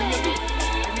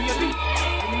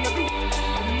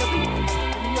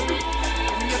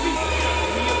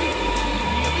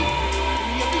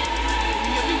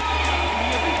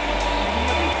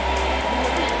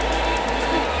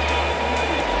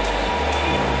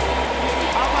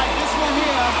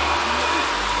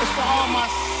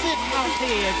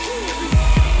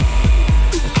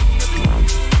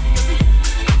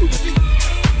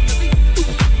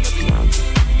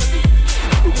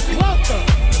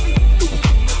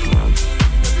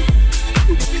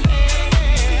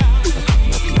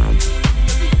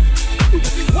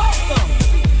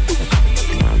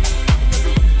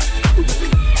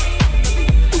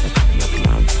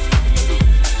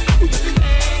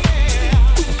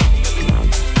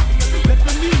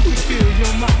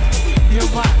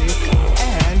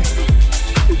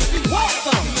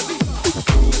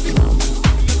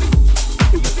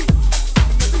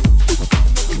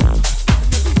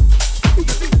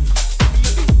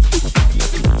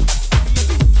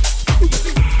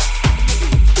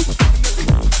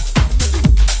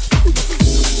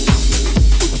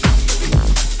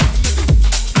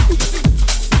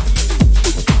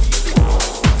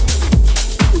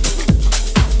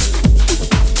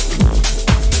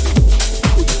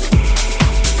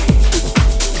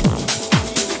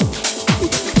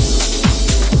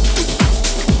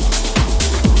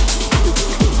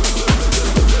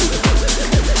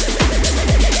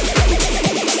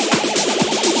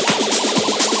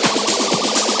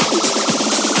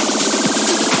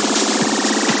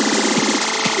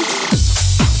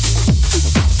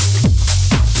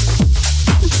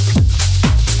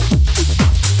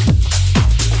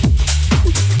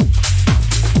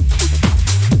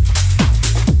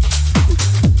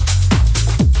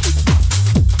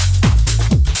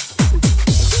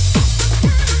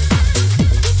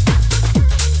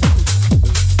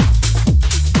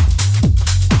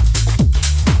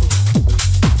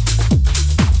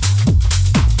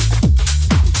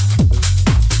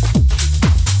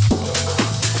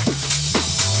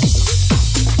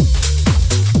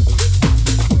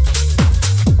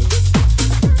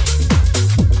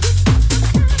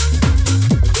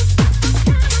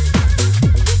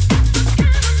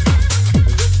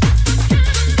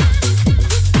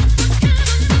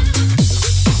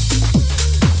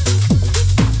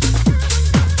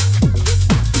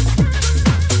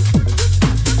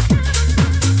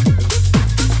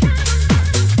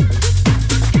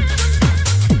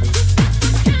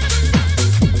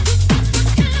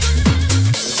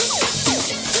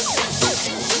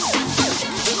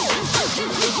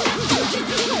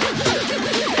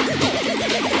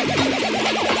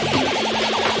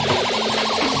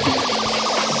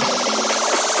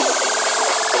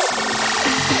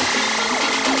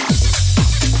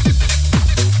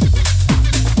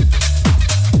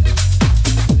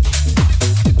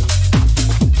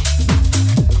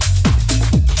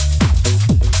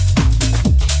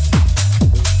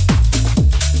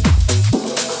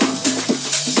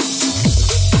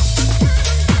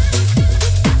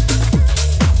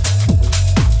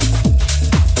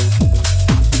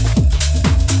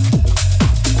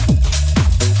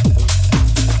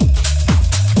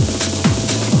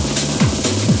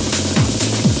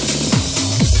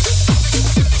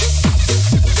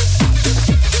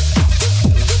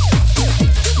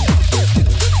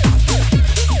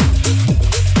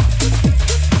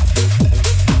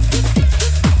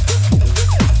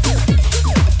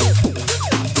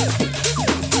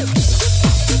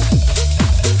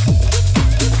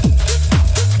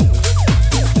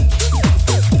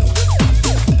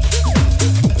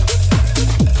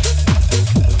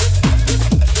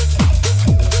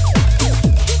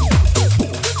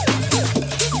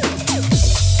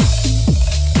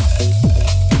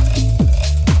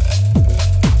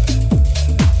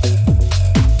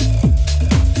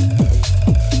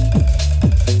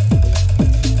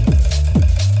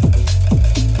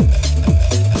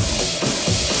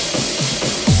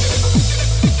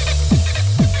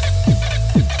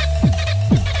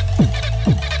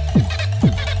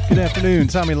 afternoon,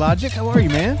 Tommy Logic. How are you,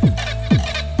 man?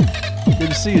 Good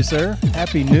to see you, sir.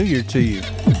 Happy New Year to you.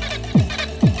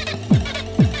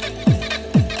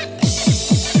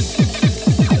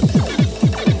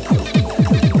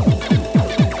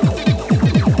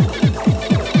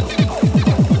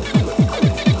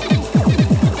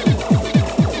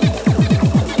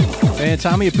 Man,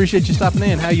 Tommy, appreciate you stopping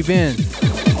in. How you been?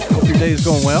 Hope your day is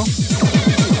going well.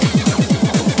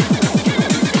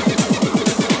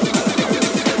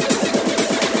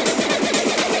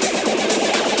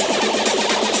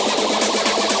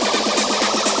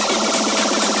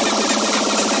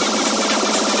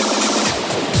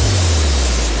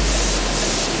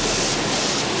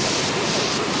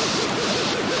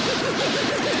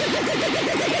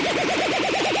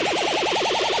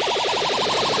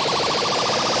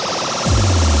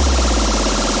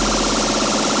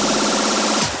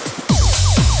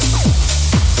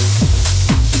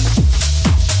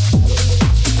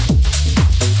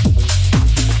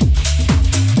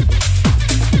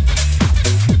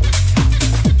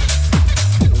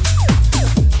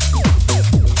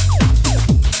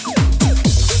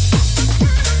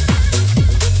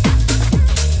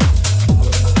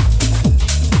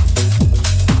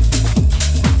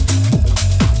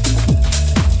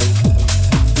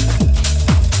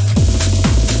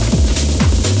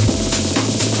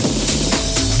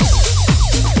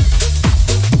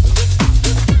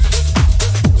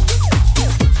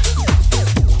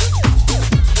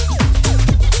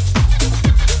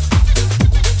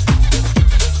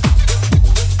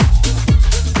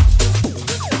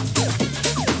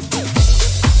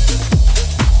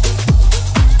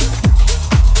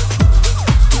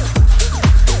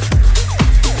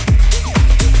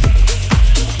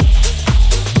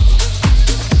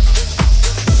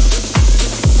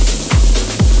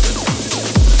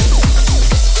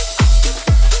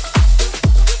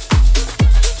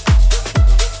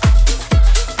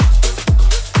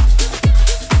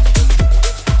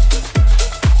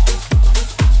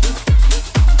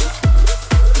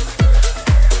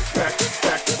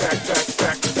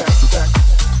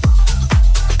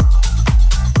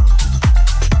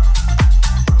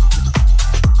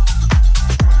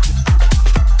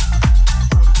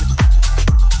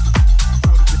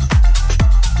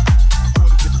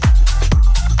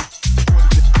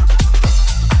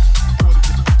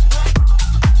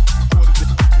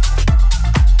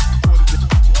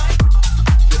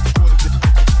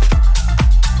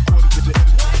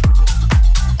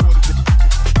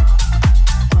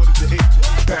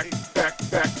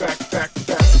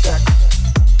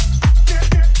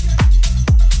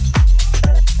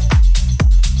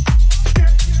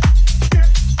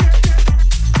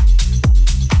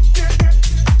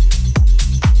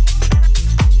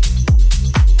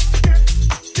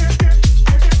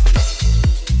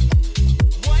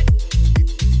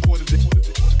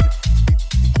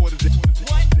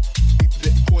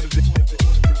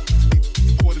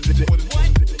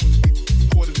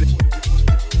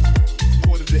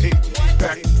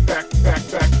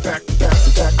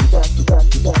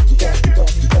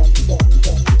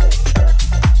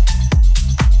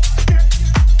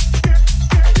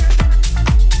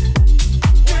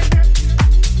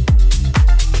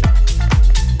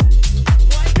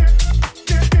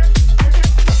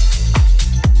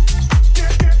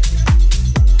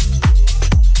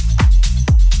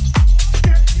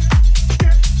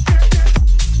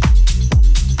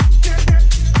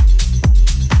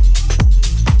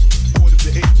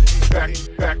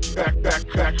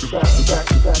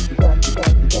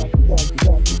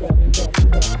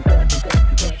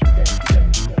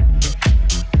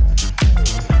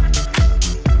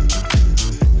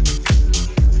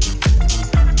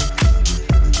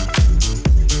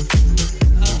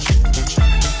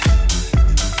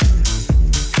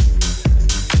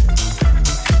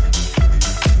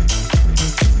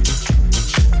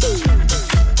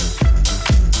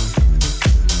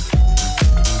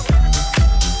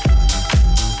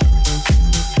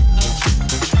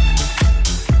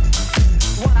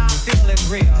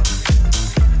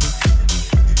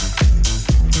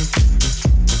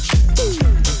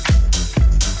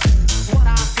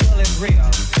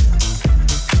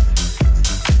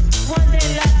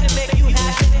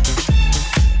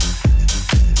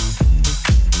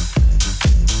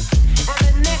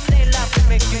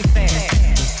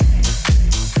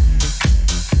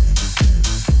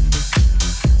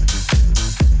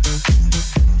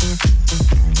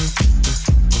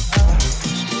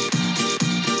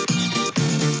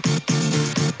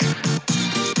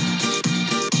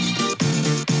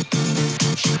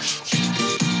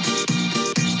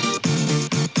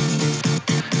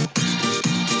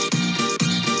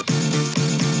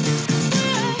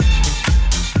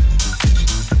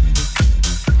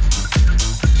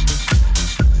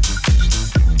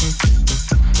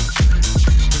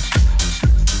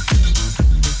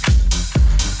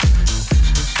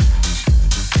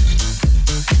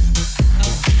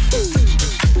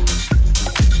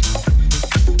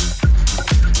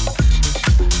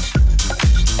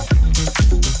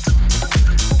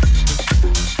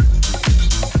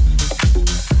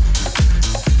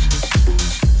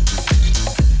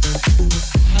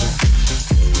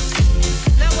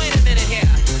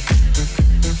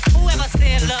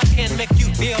 can make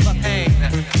you feel the pain.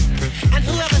 And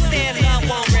whoever said love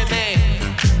won't remain.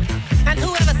 And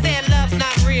whoever said love's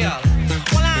not real.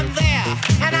 Well, I'm there,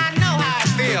 and I know how it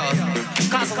feels.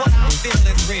 'Cause what I feel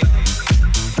is real.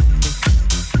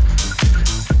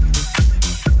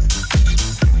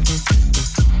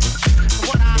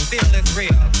 What I feel is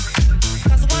real.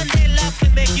 'Cause one day love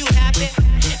can make you happy,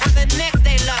 and the next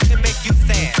day love can make you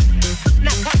sad.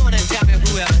 Now come on and tell me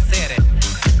whoever said it.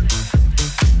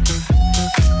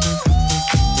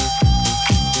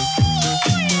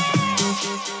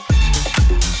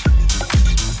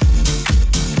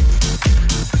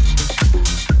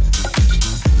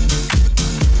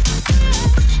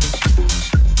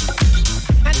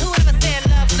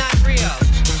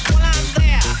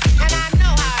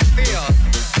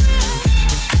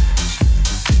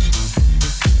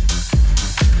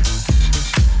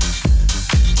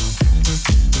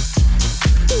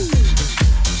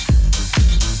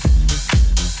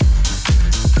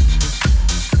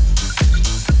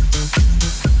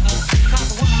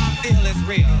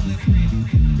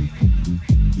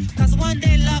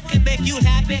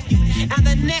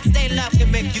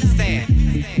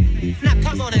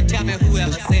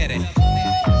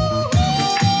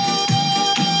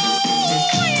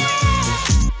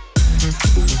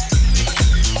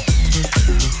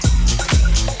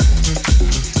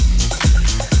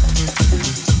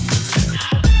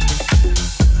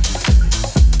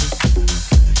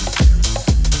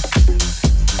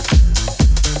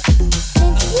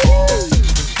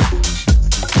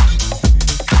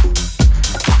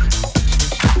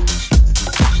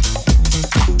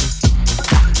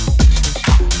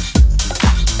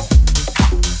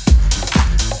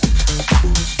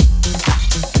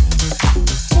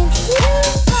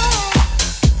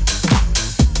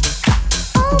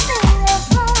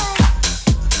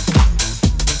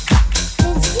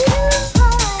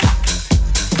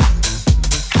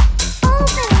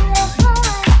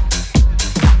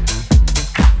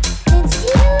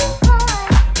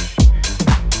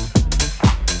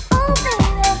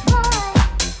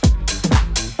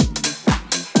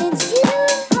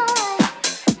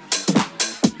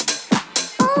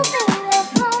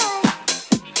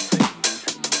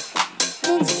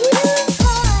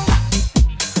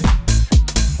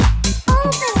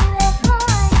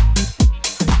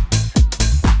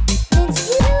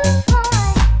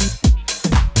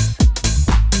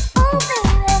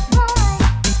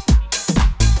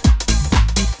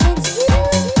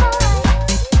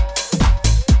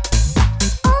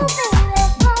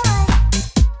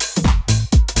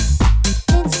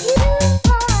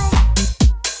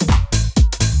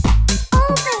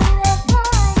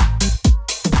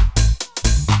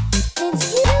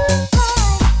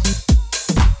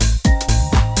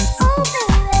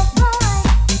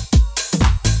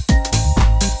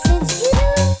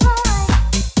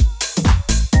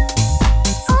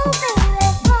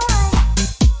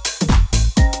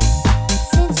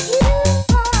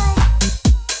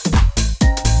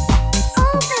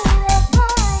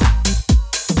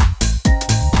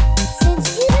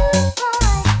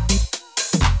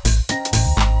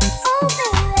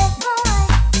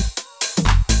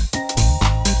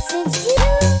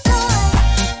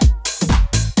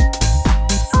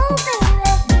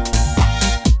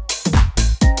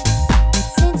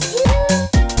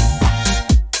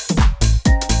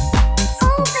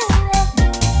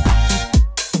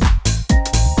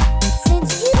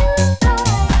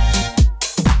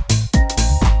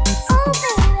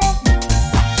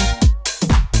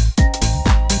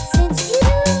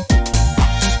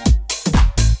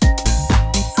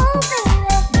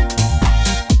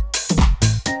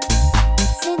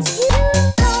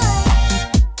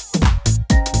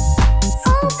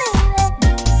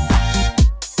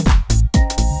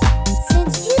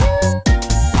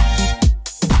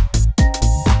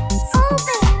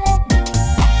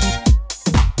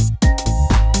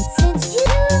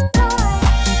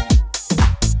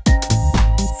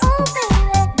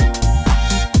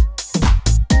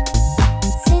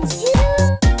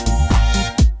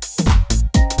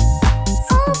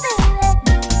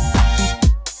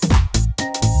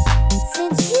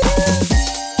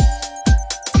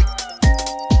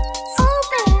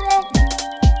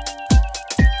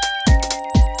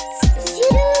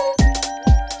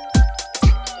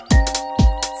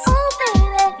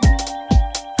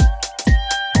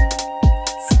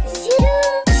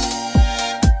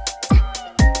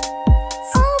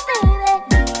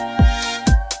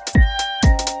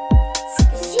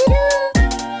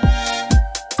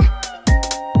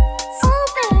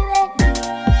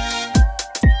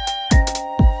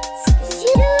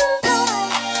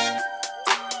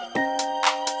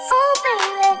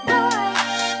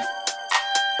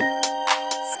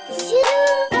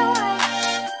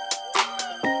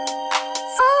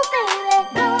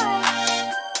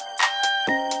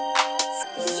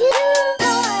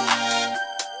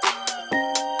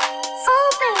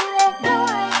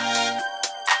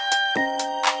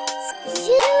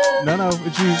 No,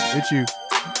 it's you. It's you.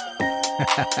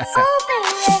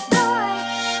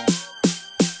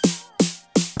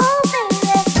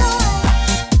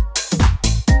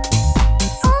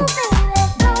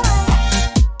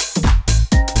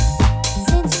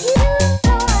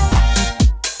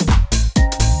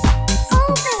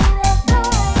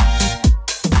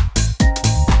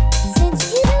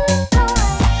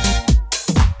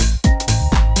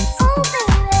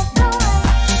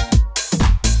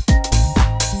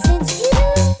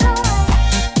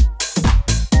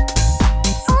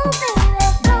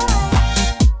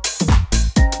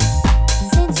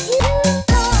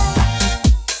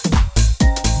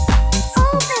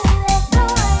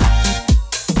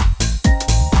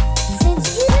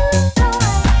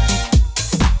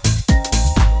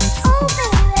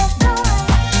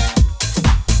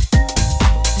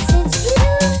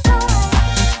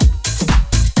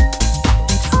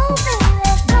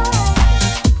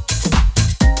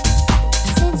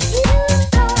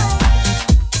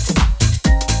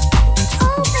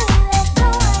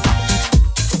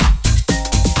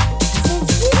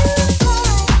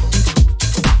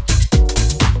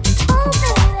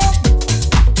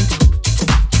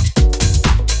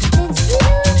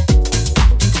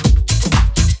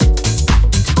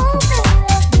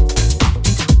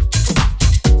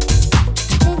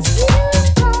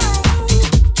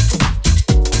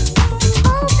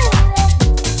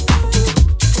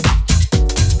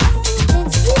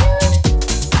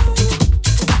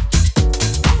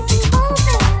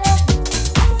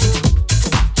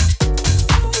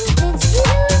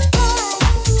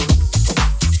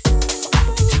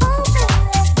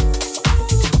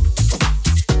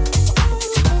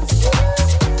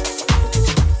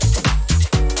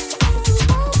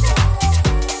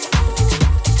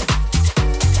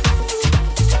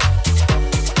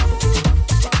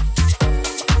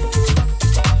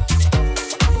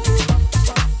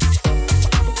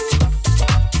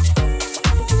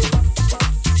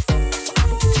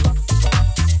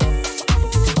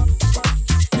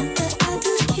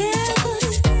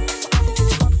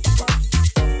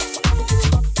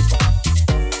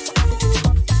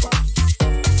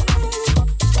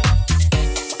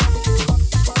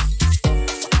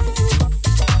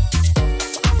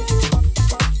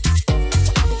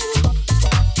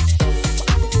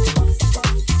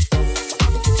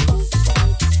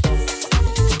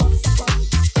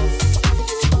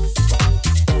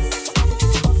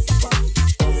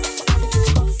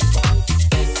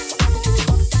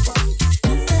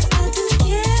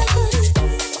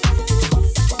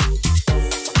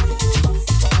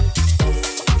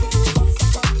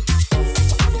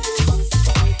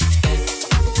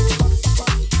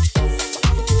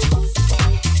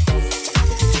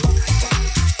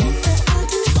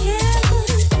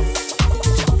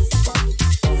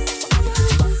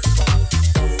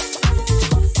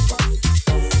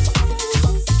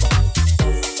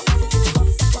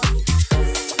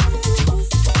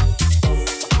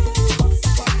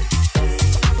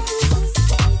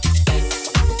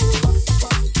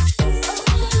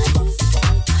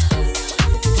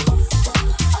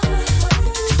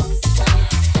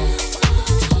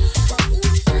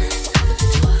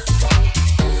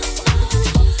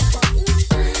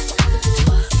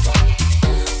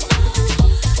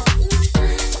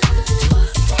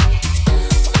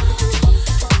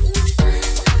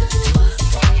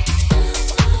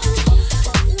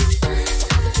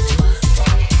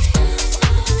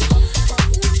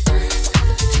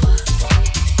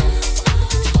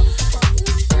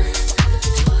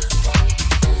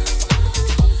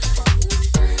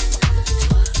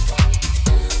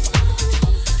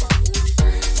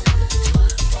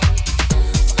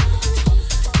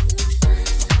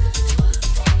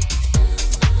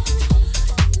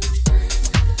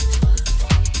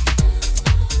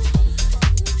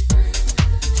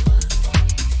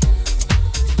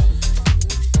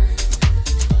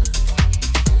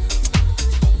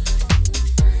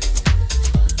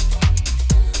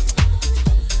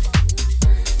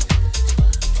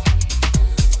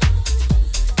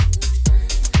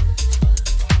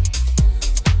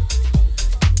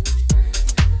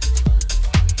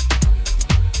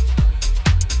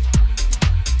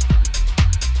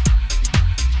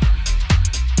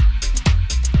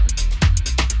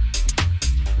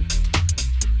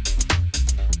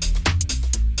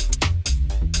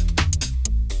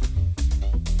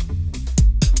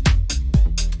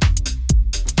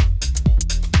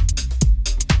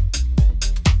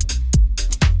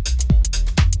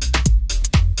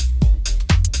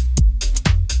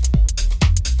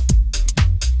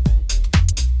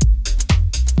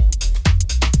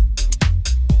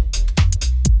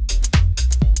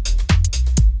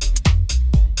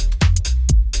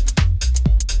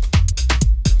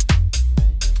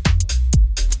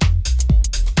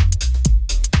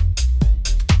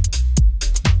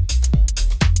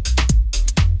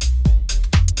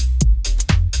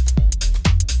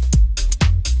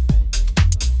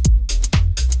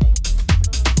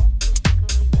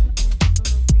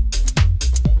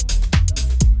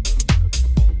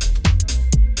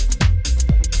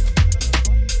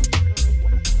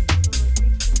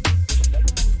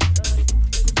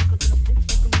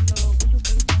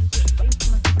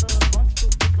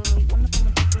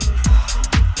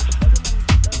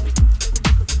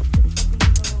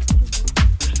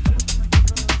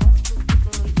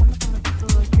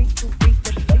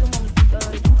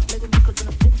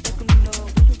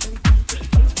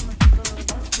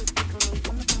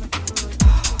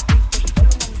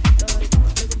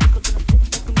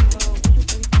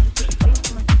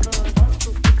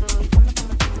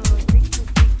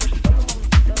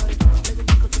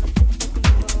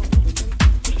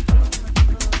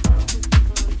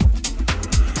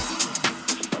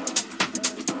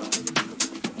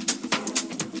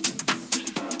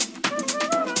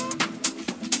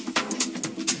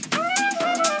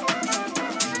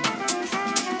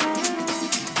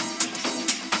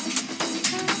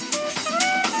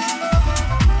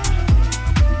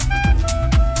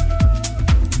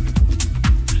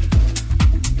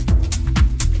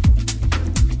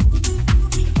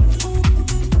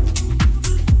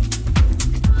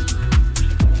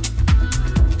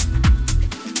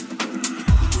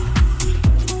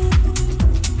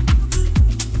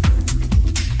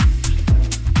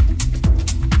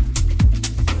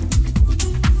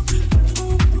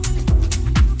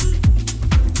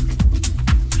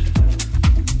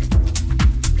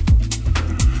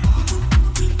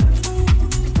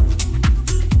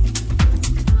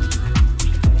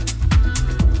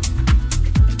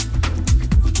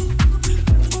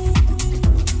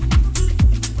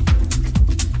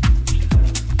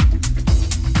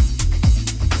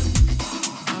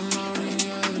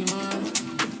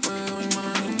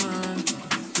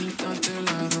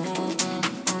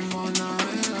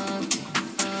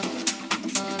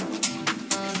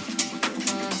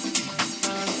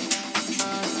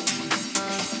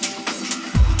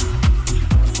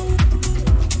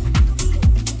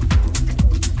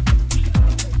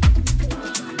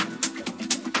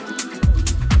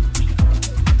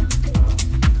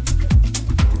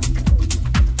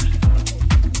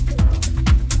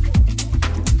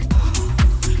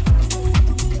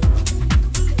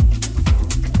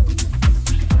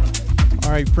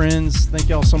 All right, friends, thank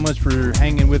y'all so much for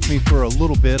hanging with me for a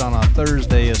little bit on a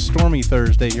Thursday, a stormy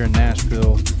Thursday here in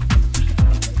Nashville.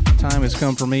 Time has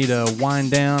come for me to wind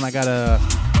down. I gotta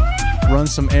run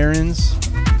some errands.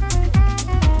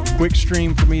 Quick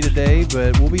stream for me today,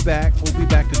 but we'll be back. We'll be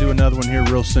back to do another one here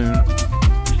real soon.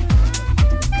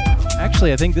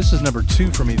 Actually, I think this is number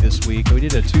 2 for me this week. We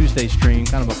did a Tuesday stream,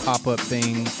 kind of a pop-up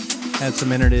thing. Had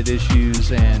some internet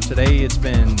issues, and today it's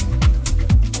been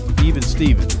even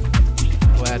Steven.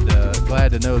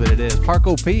 Glad to know that it is.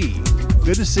 Parko P,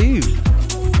 good to see you.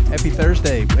 Happy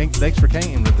Thursday. Thanks for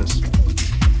hanging with us.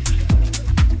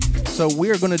 So we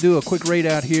are going to do a quick raid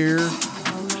out here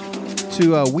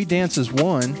to We Dance as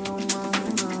One,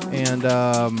 and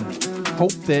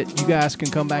hope that you guys can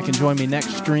come back and join me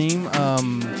next stream.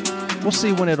 We'll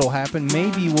see when it'll happen.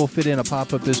 Maybe we'll fit in a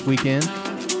pop-up this weekend.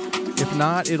 If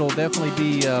not, it'll definitely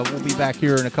be, we'll be back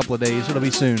here in a couple of days. It'll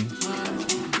be soon.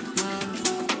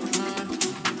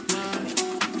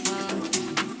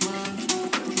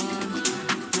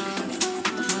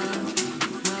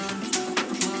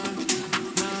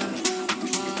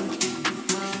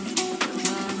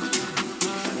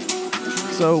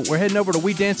 So we're heading over to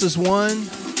We Dance as One.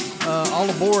 All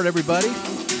aboard, everybody.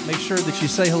 Make sure that you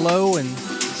say hello and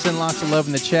send lots of love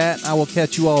in the chat. I will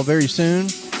catch you all very soon.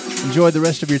 Enjoy the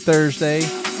rest of your Thursday.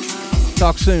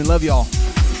 Talk soon. Love y'all.